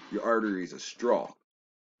 your artery is a straw.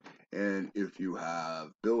 And if you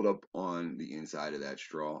have buildup on the inside of that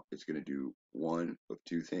straw, it's going to do one of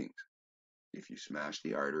two things. If you smash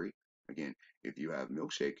the artery, again, if you have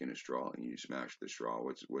milkshake in a straw and you smash the straw,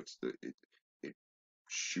 it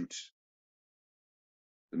shoots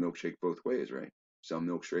the milkshake both ways, right? Some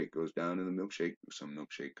milkshake goes down in the milkshake, some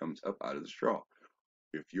milkshake comes up out of the straw.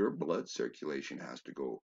 If your blood circulation has to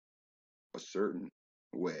go a certain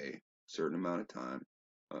way, certain amount of time,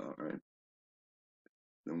 right?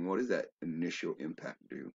 Then what does that initial impact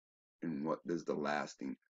do? And what does the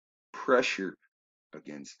lasting pressure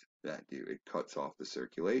against that do? It cuts off the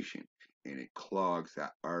circulation and it clogs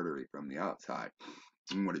that artery from the outside.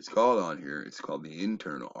 And what it's called on here, it's called the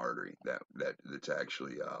internal artery. That's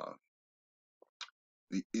actually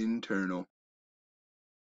the internal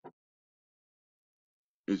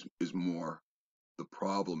is more the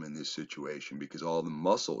problem in this situation because all the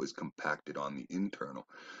muscle is compacted on the internal.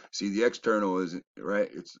 See, the external isn't right,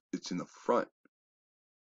 it's in the front.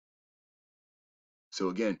 So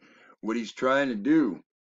again, what he's trying to do,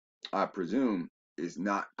 I presume, is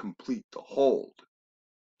not complete the hold.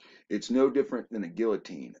 It's no different than a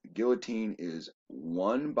guillotine. A guillotine is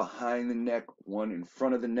one behind the neck, one in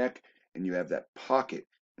front of the neck, and you have that pocket.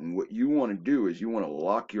 And what you want to do is you want to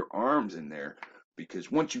lock your arms in there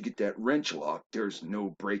because once you get that wrench locked, there's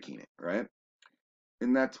no breaking it, right?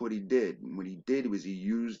 And that's what he did. And what he did was he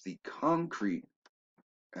used the concrete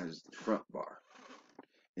as the front bar.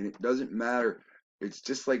 And it doesn't matter. It's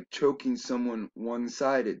just like choking someone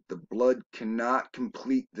one-sided. The blood cannot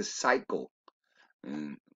complete the cycle.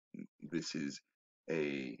 And this is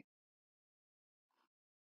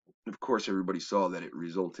of course, everybody saw that it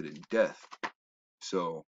resulted in death.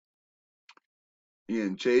 So,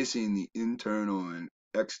 in chasing the internal and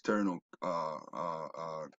external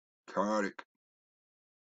cardiac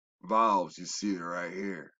valves, you see it right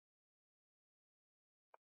here.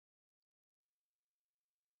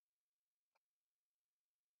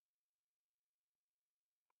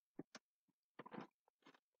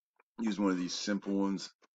 Use one of these simple ones.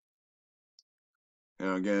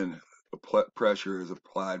 And again, the pressure is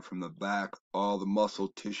applied from the back. All the muscle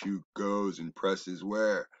tissue goes and presses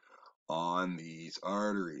where? On these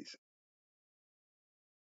arteries.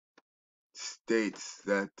 States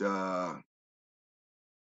that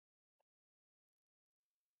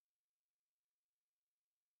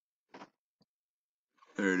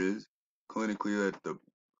there it is. Clinically, that the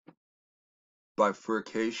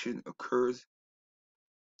bifurcation occurs,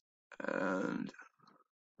 and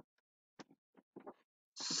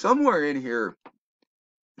somewhere in here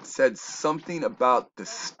it said something about the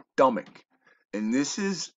stomach, and this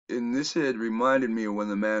had reminded me of when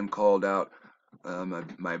the man called out,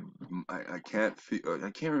 I can't feel. I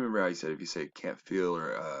can't remember how he said it. If you say can't feel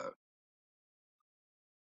or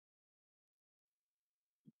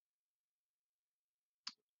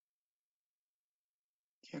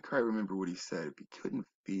can't quite remember what he said. If he couldn't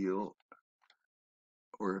feel,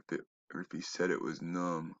 or if he said it was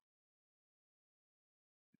numb.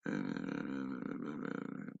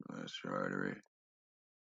 Last artery.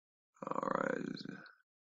 All right.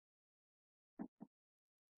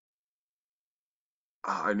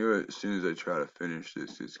 I knew it as soon as I try to finish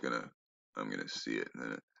this, I'm gonna see it, and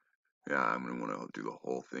then yeah, I'm gonna want to do the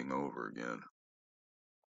whole thing over again.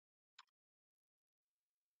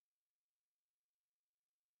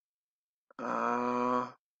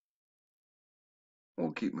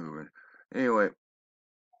 We'll keep moving. Anyway,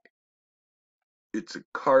 it's a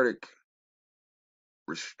cardiac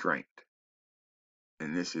restraint,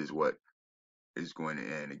 and this is what is going to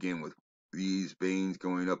end again with these veins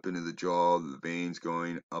going up into the jaw, the veins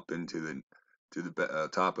going up into the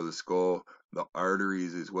top of the skull, the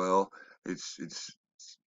arteries as well. It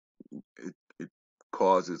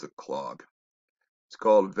causes a clog. It's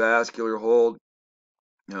called vascular hold.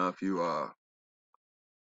 Now, if you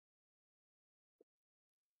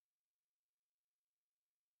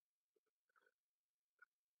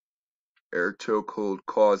air chokehold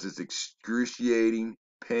causes excruciating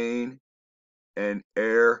pain and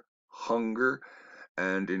air hunger.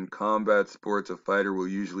 And in combat sports, a fighter will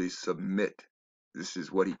usually submit. This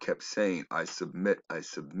is what he kept saying. I submit, I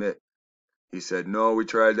submit. He said, no, we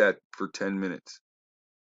tried that for 10 minutes.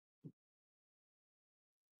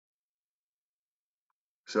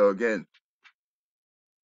 So again,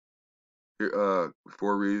 4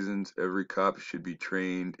 reasons every cop should be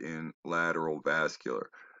trained in lateral vascular.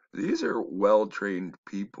 These are well-trained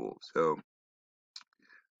people. So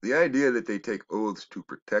the idea that they take oaths to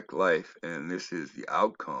protect life and this is the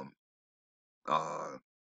outcome, of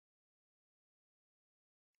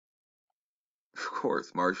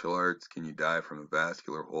course, martial arts, can you die from a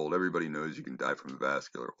vascular hold? Everybody knows you can die from a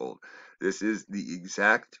vascular hold. This is the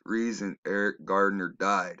exact reason Eric Gardner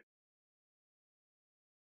died.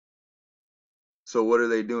 So what are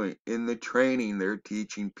they doing? In the training, they're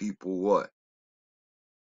teaching people what?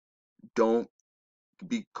 Don't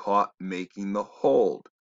be caught making the hold.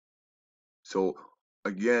 So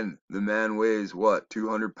again, the man weighs what?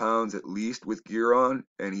 200 pounds at least with gear on,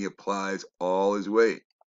 and he applies all his weight.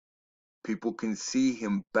 People can see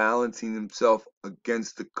him balancing himself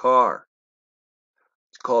against the car.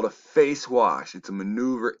 It's called a face wash. It's a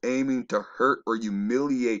maneuver aiming to hurt or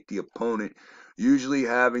humiliate the opponent, usually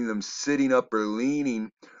having them sitting up or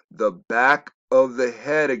leaning the back of the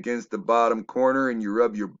head against the bottom corner, and you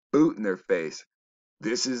rub your boot in their face.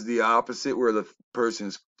 This is the opposite, where the person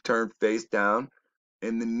is turned face down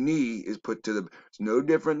and the knee is put to the. It's no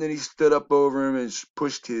different than he stood up over him and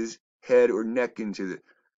pushed his head or neck into the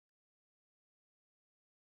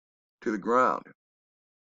ground.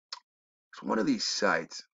 It's one of these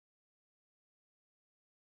sites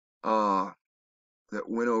that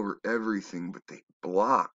went over everything, but they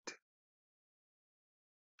blocked.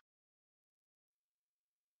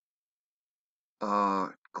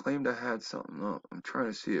 Claimed I had something up. I'm trying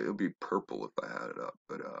to see it. It'll be purple if I had it up.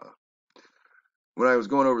 But when I was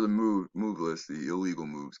going over the move list, the illegal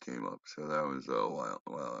moves came up. So that was a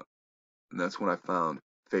while. And that's when I found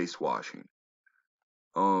face washing.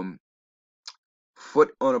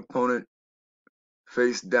 Foot on opponent,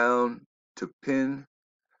 face down to pin.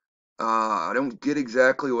 I don't get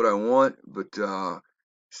exactly what I want, but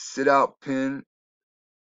sit out pin.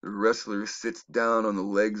 The wrestler sits down on the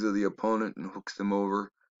legs of the opponent and hooks them over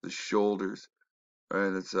the shoulders. All right,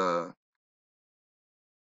 that's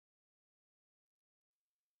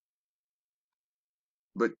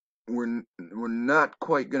but we're not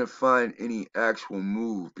quite gonna find any actual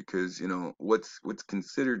move, because what's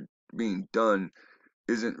considered being done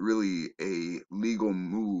isn't really a legal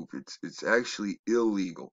move. It's actually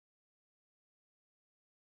illegal.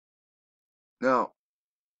 Now,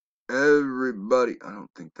 everybody, I don't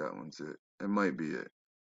think that one's it. It might be it.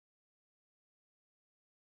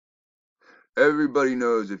 Everybody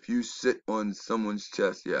knows if you sit on someone's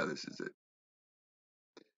chest, yeah, this is it.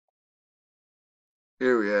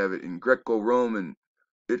 Here we have it. In Greco-Roman,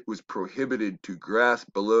 it was prohibited to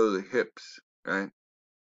grasp below the hips, right?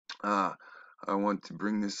 I want to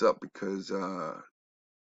bring this up because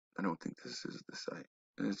I don't think this is the site.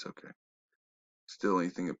 And it's okay. Still,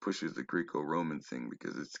 anything that pushes the Greco-Roman thing,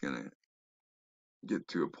 because it's going to get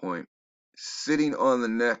to a point. Sitting on the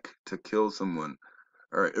neck to kill someone.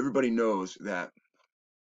 All right, everybody knows that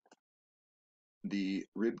the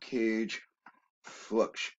rib cage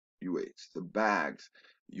fluctuates, the bags.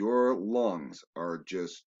 Your lungs are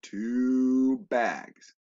just 2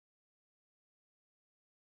 bags.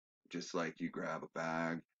 Just like you grab a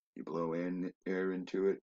bag, you blow in air into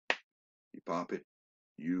it, you pop it,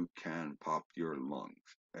 you can pop your lungs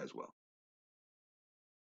as well.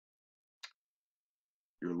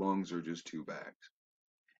 Your lungs are just 2 bags.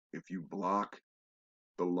 If you block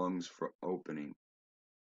the lungs from opening,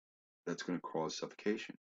 that's going to cause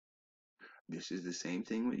suffocation. This is the same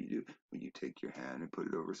thing when you take your hand and put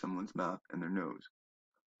it over someone's mouth and their nose.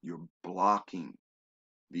 You're blocking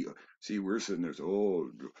the. See, we're sitting there,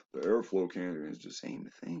 the airflow can't. It's the same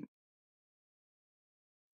thing.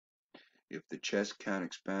 If the chest can't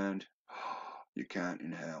expand, you can't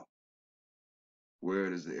inhale. Where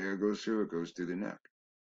does the air go through? It goes through the neck.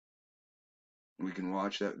 We can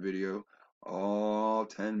watch that video, all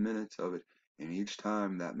 10 minutes of it, and each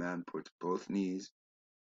time that man puts both knees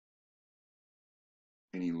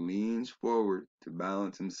and he leans forward to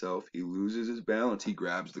balance himself, he loses his balance, he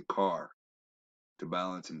grabs the car to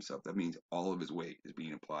balance himself. That means all of his weight is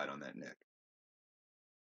being applied on that neck.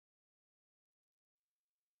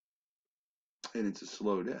 And it's a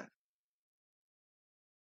slow death.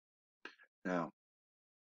 Now,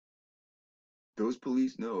 those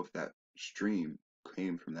police know if that stream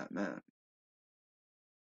came from that man,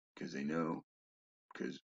 because they know,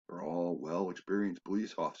 because they're all well-experienced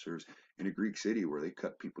police officers in a Greek city where they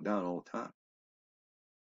cut people down all the time.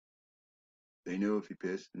 They knew if he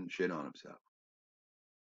pissed and shit on himself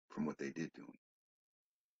from what they did to him.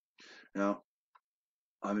 Now,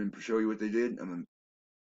 I'm going to show you what they did. I'm going to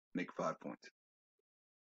make 5 points.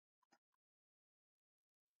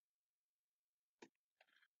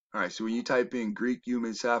 All right, so when you type in Greek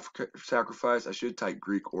human sacrifice, I should type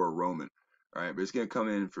Greek or Roman. All right, but it's going to come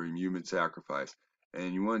in for human sacrifice.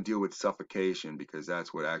 And you want to deal with suffocation because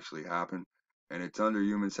that's what actually happened. And it's under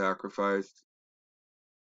human sacrifice.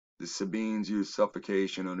 The Sabines used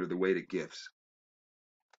suffocation under the weight of gifts.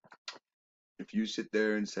 If you sit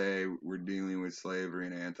there and say we're dealing with slavery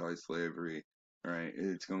and anti-slavery, all right,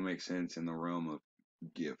 it's going to make sense in the realm of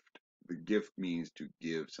gift. The gift means to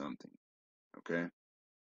give something, okay?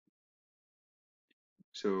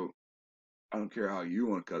 So I don't care how you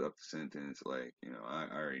want to cut up the sentence. Like, I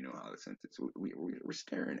already know how the sentence. We're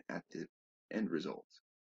staring at the end results.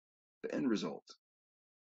 The end results.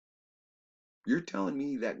 You're telling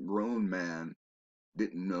me that grown man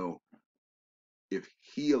didn't know if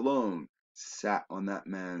he alone sat on that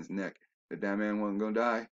man's neck that that man wasn't gonna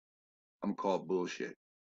die? I'm gonna call bullshit.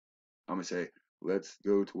 I'm gonna say, let's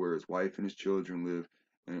go to where his wife and his children live,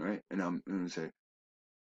 and right? And I'm gonna say,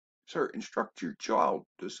 sir, instruct your child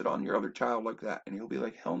to sit on your other child like that, and he'll be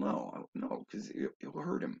like, hell no, no, because it'll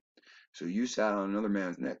hurt him. So you sat on another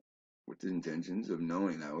man's neck with the intentions of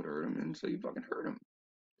knowing that would hurt him, and so you fucking hurt him.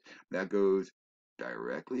 That goes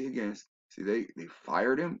directly against. See, they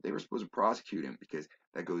fired him. They were supposed to prosecute him because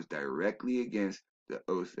that goes directly against the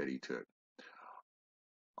oath that he took.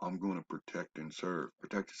 I'm going to protect and serve.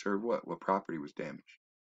 Protect and serve what? What property was damaged?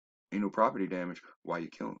 Ain't no property damage. Why you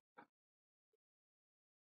kill him?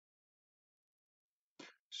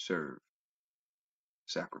 Serve.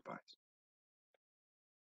 Sacrifice.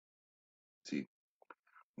 See,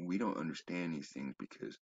 we don't understand these things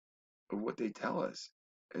because of what they tell us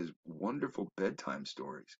as wonderful bedtime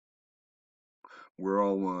stories. We're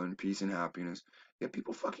all one, peace and happiness. Yet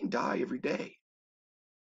people fucking die every day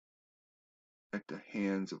at the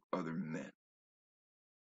hands of other men.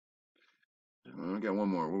 We got one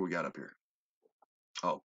more. What we got up here?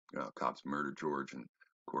 Oh, cops murdered George, and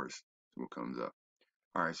of course, what comes up.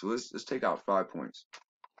 All right, so let's take out 5 points.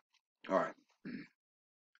 All right,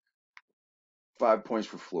 5 points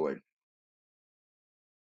for Floyd.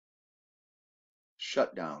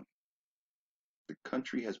 Shutdown. The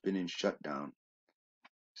country has been in shutdown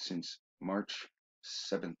since March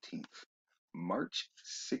 17th. March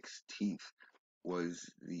 16th was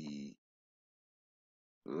the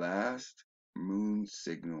last moon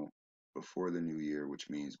signal before the new year, which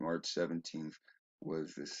means March 17th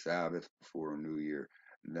was the Sabbath before New Year.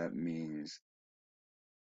 That means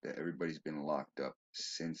that everybody's been locked up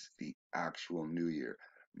since the actual New Year,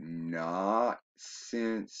 not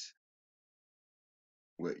since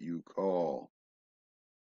what you call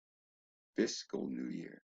fiscal New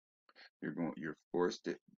Year. You're forced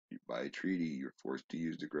to, by treaty, you're forced to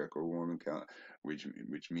use the Greco-Roman calendar,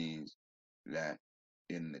 which means that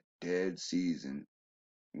in the dead season,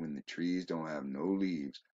 when the trees don't have no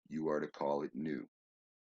leaves, you are to call it new.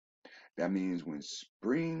 That means when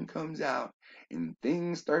spring comes out and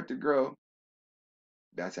things start to grow,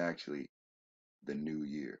 that's actually the new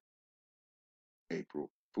year.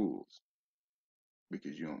 April Fools,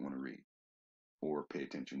 because you don't want to read or pay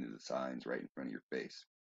attention to the signs right in front of your face.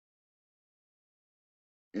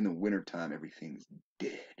 In the wintertime, everything's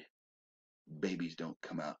dead. Babies don't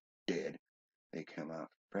come out dead. They come out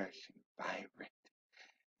fresh and vibrant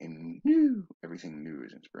and new. Everything new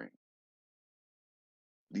is in spring.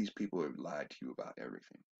 These people have lied to you about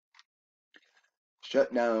everything.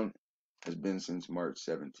 Shutdown has been since March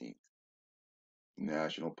 17th.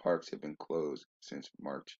 National parks have been closed since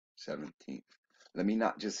March 17th. Let me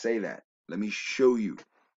not just say that. Let me show you.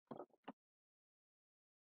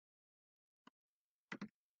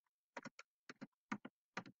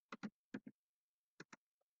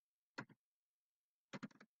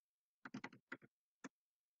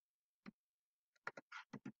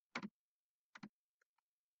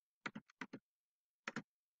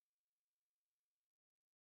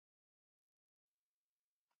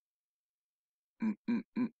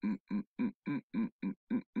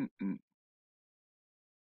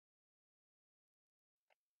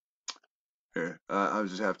 Here, I'll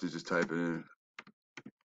just have to just type it in.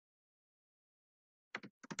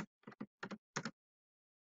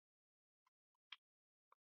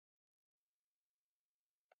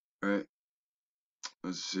 Right.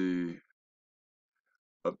 Let's see.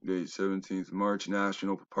 Update 17th March.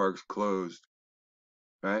 National parks closed.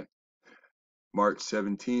 Right. March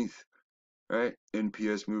 17th. Right.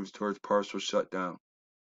 NPS moves towards partial shutdown.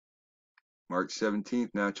 March 17th,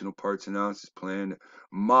 National Parks announces plan to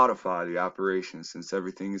modify the operation since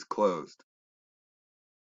everything is closed.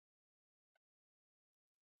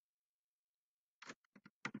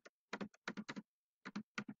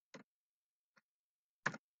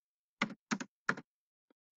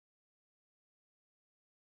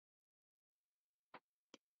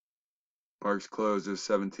 Parks closed the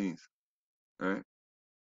 17th, right?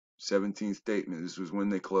 17th statement. This was when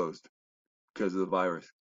they closed because of the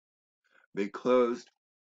virus. They closed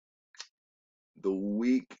the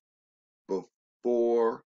week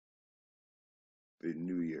before the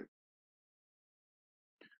new year.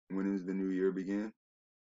 When does the new year begin?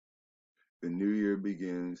 The new year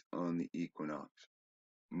begins on the equinox.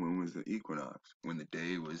 When was the equinox? When the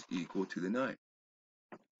day was equal to the night.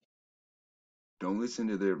 Don't listen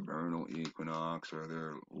to their vernal equinox or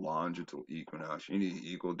their longitudinal equinox. You need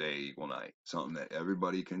equal day, equal night. Something that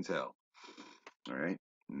everybody can tell. All right?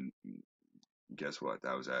 Guess what?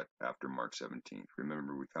 That was after March 17th.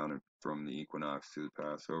 Remember, we counted from the equinox to the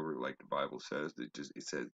Passover, like the Bible says. It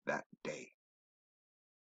says that day.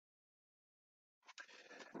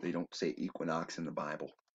 They don't say equinox in the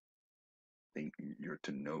Bible. You're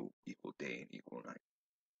to know equal day and equal night.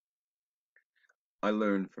 I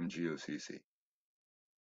learned from GOCC.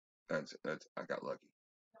 I got lucky.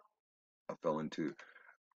 I fell into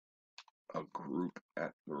a group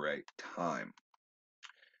at the right time.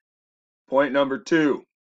 Point number 2.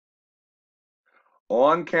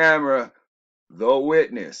 On camera, the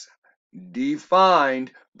witness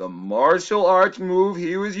defined the martial arts move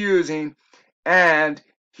he was using, and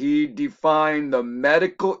he defined the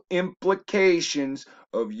medical implications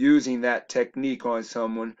of using that technique on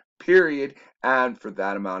someone, period, and for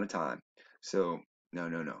that amount of time. So,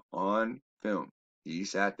 no. On film, he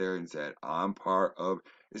sat there and said, I'm part of,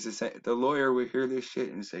 the lawyer would hear this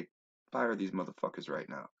shit and say, fire these motherfuckers right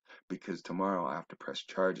now, because tomorrow I have to press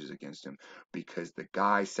charges against him, because the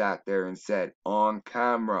guy sat there and said on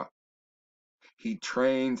camera he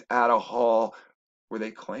trains at a hall where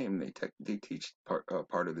they claim they teach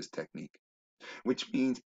part of this technique, which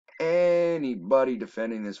means anybody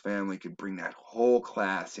defending this family could bring that whole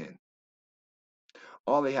class in.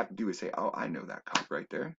 All they have to do is say, oh, I know that cop right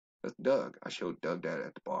there. That's Doug. I showed Doug that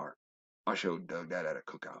at the bar. I showed Doug that at a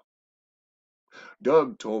cookout.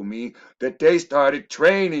 Doug told me that they started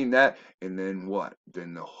training that, and then what?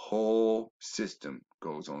 Then the whole system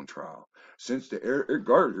goes on trial. Since the Eric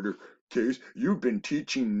Gardner case, you've been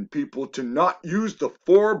teaching people to not use the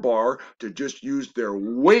 4-bar, to just use their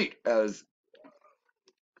weight as,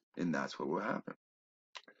 and that's what will happen.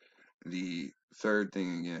 The third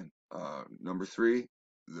thing again, number 3,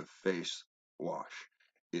 the face wash.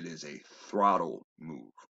 It is a throttle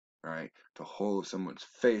move, right? To hold someone's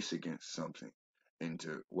face against something and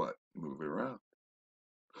to what? Move it around.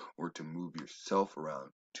 Or to move yourself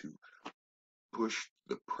around, to push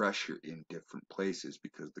the pressure in different places,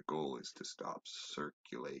 because the goal is to stop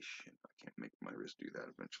circulation. I can't make my wrist do that.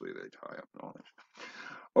 Eventually they tie up and all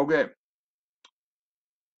that. Okay.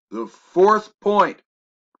 The 4th point,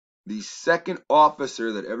 the second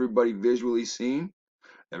officer that everybody visually seen,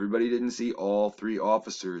 everybody didn't see all 3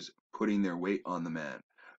 officers putting their weight on the man.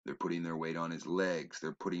 They're putting their weight on his legs.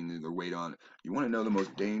 They're putting their weight on, you want to know the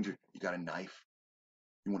most danger? You got a knife.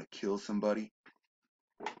 You want to kill somebody?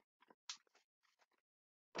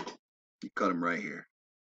 You cut him right here.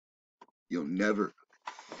 You'll never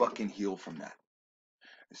fucking heal from that.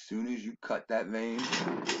 As soon as you cut that vein,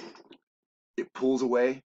 it pulls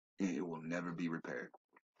away and it will never be repaired.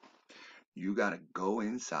 You gotta go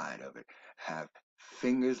inside of it, have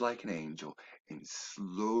fingers like an angel, and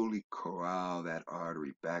slowly corral that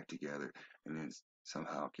artery back together, and then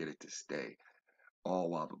somehow get it to stay, all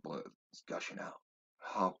while the blood is gushing out.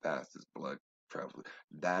 How fast does blood travel?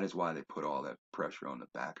 That is why they put all that pressure on the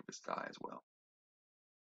back of his thigh as well.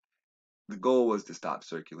 The goal was to stop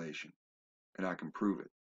circulation, and I can prove it.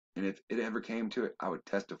 And if it ever came to it, I would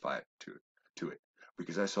testify to it,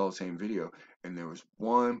 because I saw the same video, and there was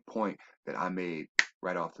one point that I made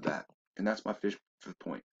right off the bat, and that's my 5th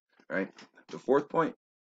point. Right? The 4th point,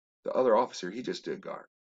 the other officer, he just did guard.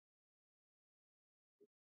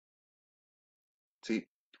 See,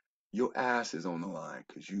 your ass is on the line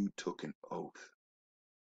because you took an oath.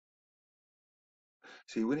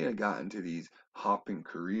 See, we didn't got into these hopping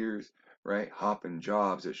careers, right? Hopping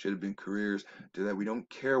jobs that should have been careers, to that we don't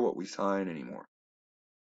care what we sign anymore.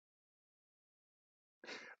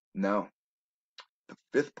 Now, the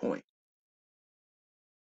 5th point,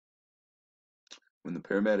 when the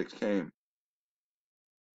paramedics came,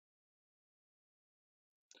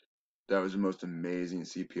 that was the most amazing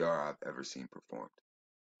CPR I've ever seen performed.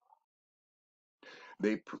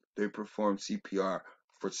 they performed CPR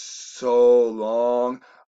for so long.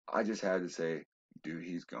 I just had to say, dude,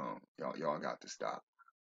 he's gone. Y'all got to stop.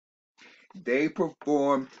 They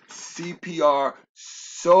performed CPR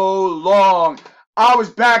so long. I was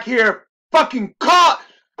back here fucking caught.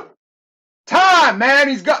 Time, man,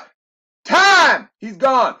 he's gone. Time, he's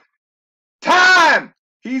gone. Time,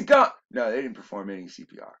 he's gone. No, they didn't perform any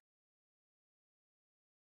CPR.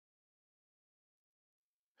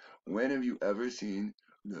 When have you ever seen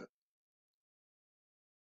the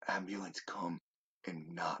ambulance come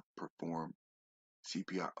and not perform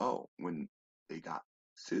CPR? Oh, when they got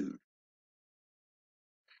sued.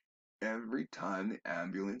 Every time the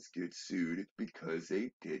ambulance gets sued, it's because they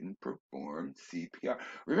didn't perform CPR.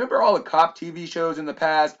 Remember all the cop TV shows in the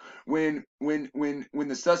past when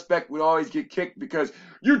the suspect would always get kicked because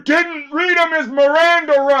you didn't read him his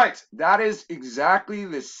Miranda rights? That is exactly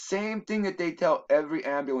the same thing that they tell every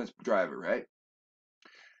ambulance driver, right?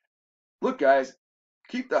 Look, guys,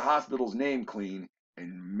 keep the hospital's name clean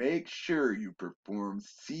and make sure you perform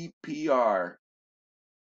CPR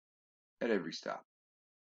at every stop.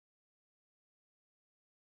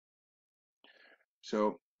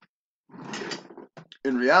 So,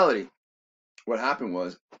 in reality, what happened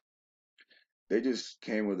was they just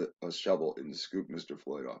came with a shovel and scooped Mr.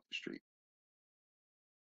 Floyd off the street.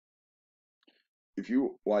 If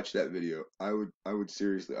you watch that video, I would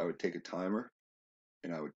seriously, I would take a timer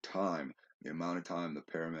and I would time the amount of time the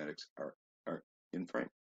paramedics are in frame.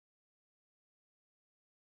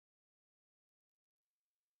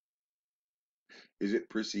 Is it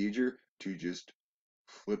procedure to just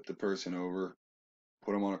flip the person over,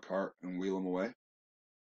 put them on a cart, and wheel them away?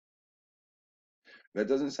 That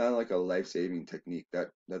doesn't sound like a life-saving technique. That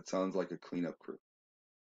sounds like a cleanup crew.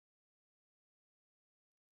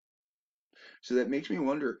 So that makes me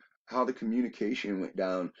wonder how the communication went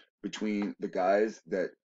down between the guys that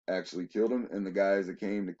actually killed him and the guys that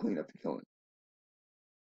came to clean up the killing.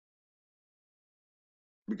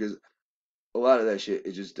 Because a lot of that shit,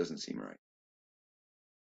 it just doesn't seem right.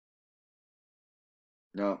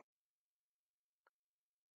 Now,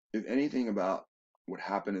 if anything about what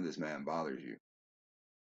happened to this man bothers you,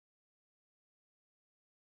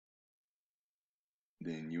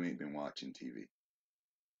 then you ain't been watching TV.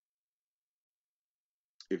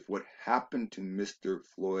 If what happened to Mr.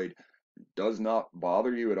 Floyd does not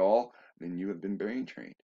bother you at all, then you have been brain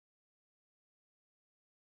trained.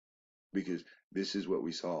 Because this is what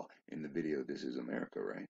we saw in the video, This Is America,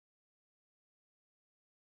 right?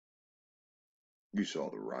 You saw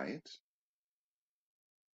the riots.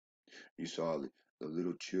 You saw the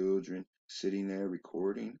little children sitting there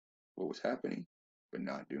recording what was happening, but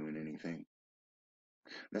not doing anything.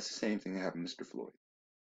 That's the same thing that happened to Mr. Floyd.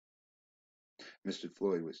 Mr.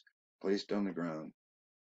 Floyd was placed on the ground.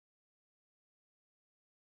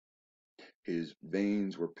 His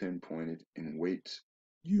veins were pinpointed and weights,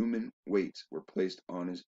 human weights, were placed on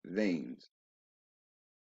his veins.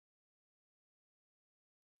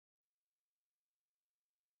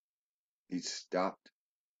 He stopped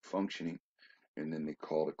functioning, and then they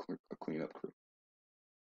called a cleanup crew.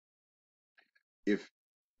 If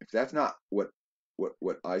that's not what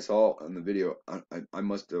I saw on the video, I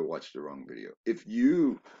must have watched the wrong video. If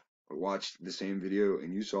you watched the same video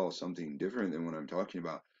and you saw something different than what I'm talking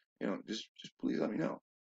about, just please let me know.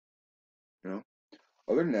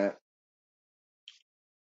 Other than that,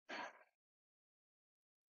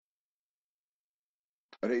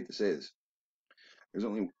 I'd hate to say this. There's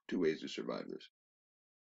only two ways to survive this.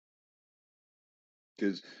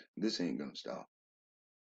 Because this ain't gonna stop.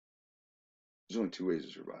 There's only two ways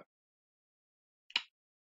to survive.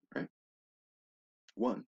 Right?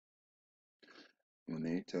 One, when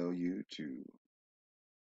they tell you to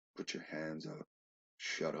put your hands up,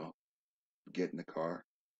 shut up, get in the car,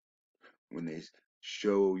 when they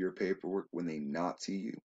show your paperwork, when they not see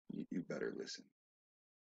you, you better listen.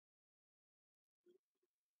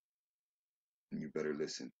 And you better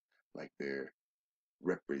listen like they're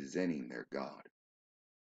representing their God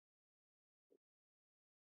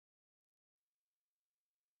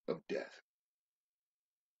of death.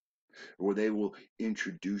 Or they will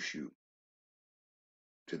introduce you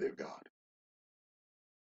to their God.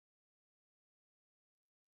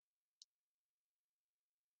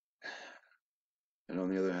 And on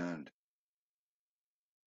the other hand,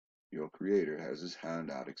 your Creator has his hand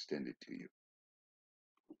out extended to you.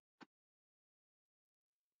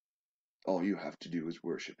 All you have to do is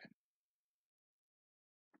worship him.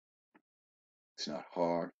 It's not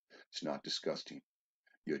hard. It's not disgusting.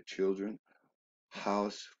 Your children,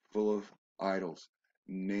 house full of idols.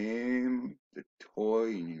 Name the toy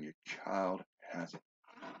and your child has it.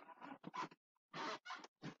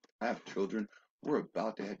 I have children. We're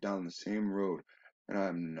about to head down the same road, and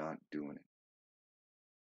I'm not doing it.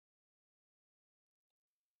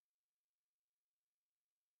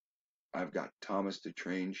 I've got Thomas to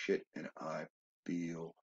train shit, and I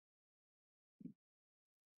feel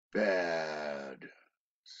bad.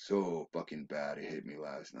 So fucking bad it hit me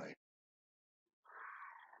last night.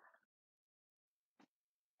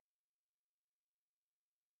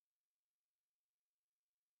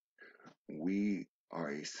 We are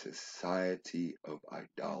a society of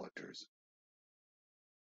idolaters.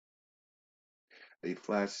 They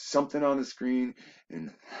flash something on the screen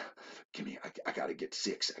and give me. I gotta get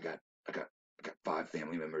 6. I got 5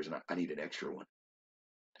 family members and I need an extra one.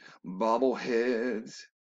 Bobbleheads,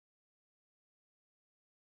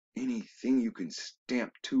 anything you can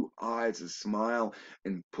stamp 2 eyes, a smile,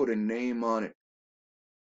 and put a name on it.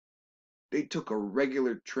 They took a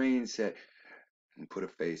regular train set and put a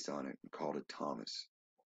face on it and called it Thomas.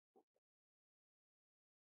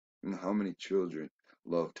 And how many children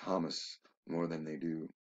love Thomas more than they do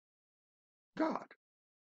God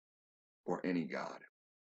or any God?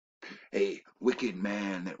 Hey, wicked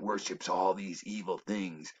man that worships all these evil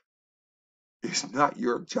things, is not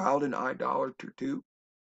your child an idolater too?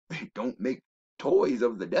 They don't make toys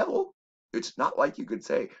of the devil. It's not like you could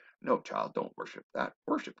say, no, child, don't worship that.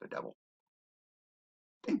 Worship the devil.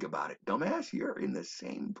 Think about it, dumbass. You're in the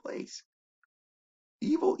same place.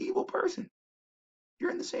 Evil, evil person.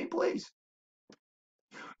 You're in the same place.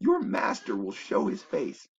 Your master will show his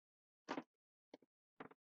face.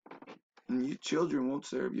 And your children won't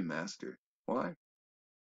serve your master. Why?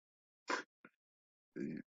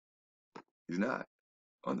 He's not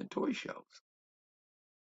on the toy shelves.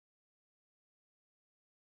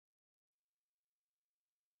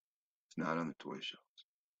 It's not on the toy shelves.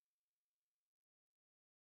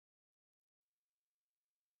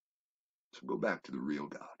 So go back to the real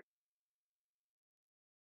God.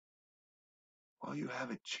 While you have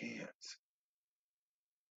a chance,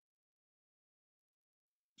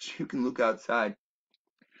 you can look outside.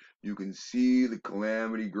 You can see the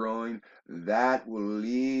calamity growing. That will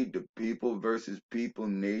lead to people versus people,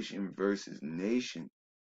 nation versus nation.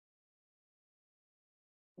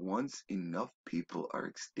 Once enough people are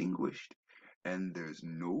extinguished, and there's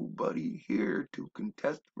nobody here to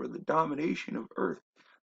contest for the domination of Earth,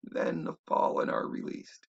 then the fallen are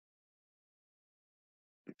released.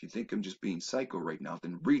 If you think I'm just being psycho right now,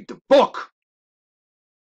 then read the book!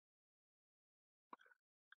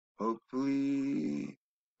 Hopefully,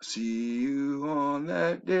 see you on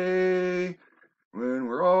that day when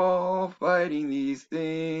we're all fighting these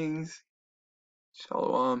things.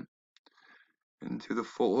 Shalom, and to the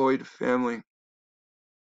Floyd family.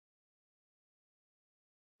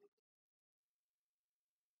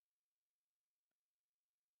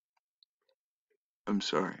 I'm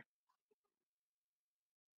sorry,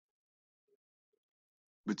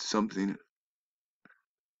 but something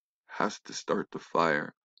has to start the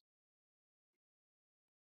fire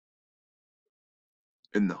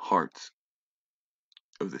in the hearts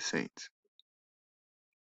of the saints.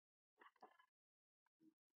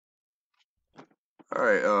 All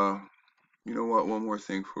right, you know what? One more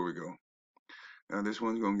thing before we go. Now, this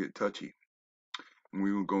one's gonna get touchy, and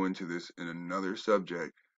we will go into this in another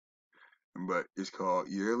subject, but it's called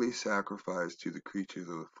yearly sacrifice to the creatures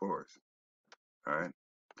of the forest. All right.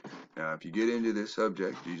 Now, if you get into this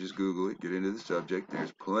subject, you just Google it, get into the subject.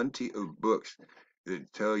 There's plenty of books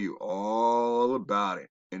that tell you all about it,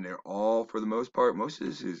 and they're all, for the most part, most of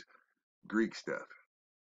this is Greek stuff.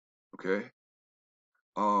 Okay.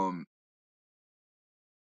 Um.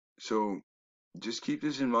 So just keep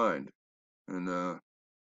this in mind, and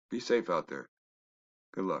be safe out there.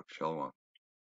 Good luck. Shalom.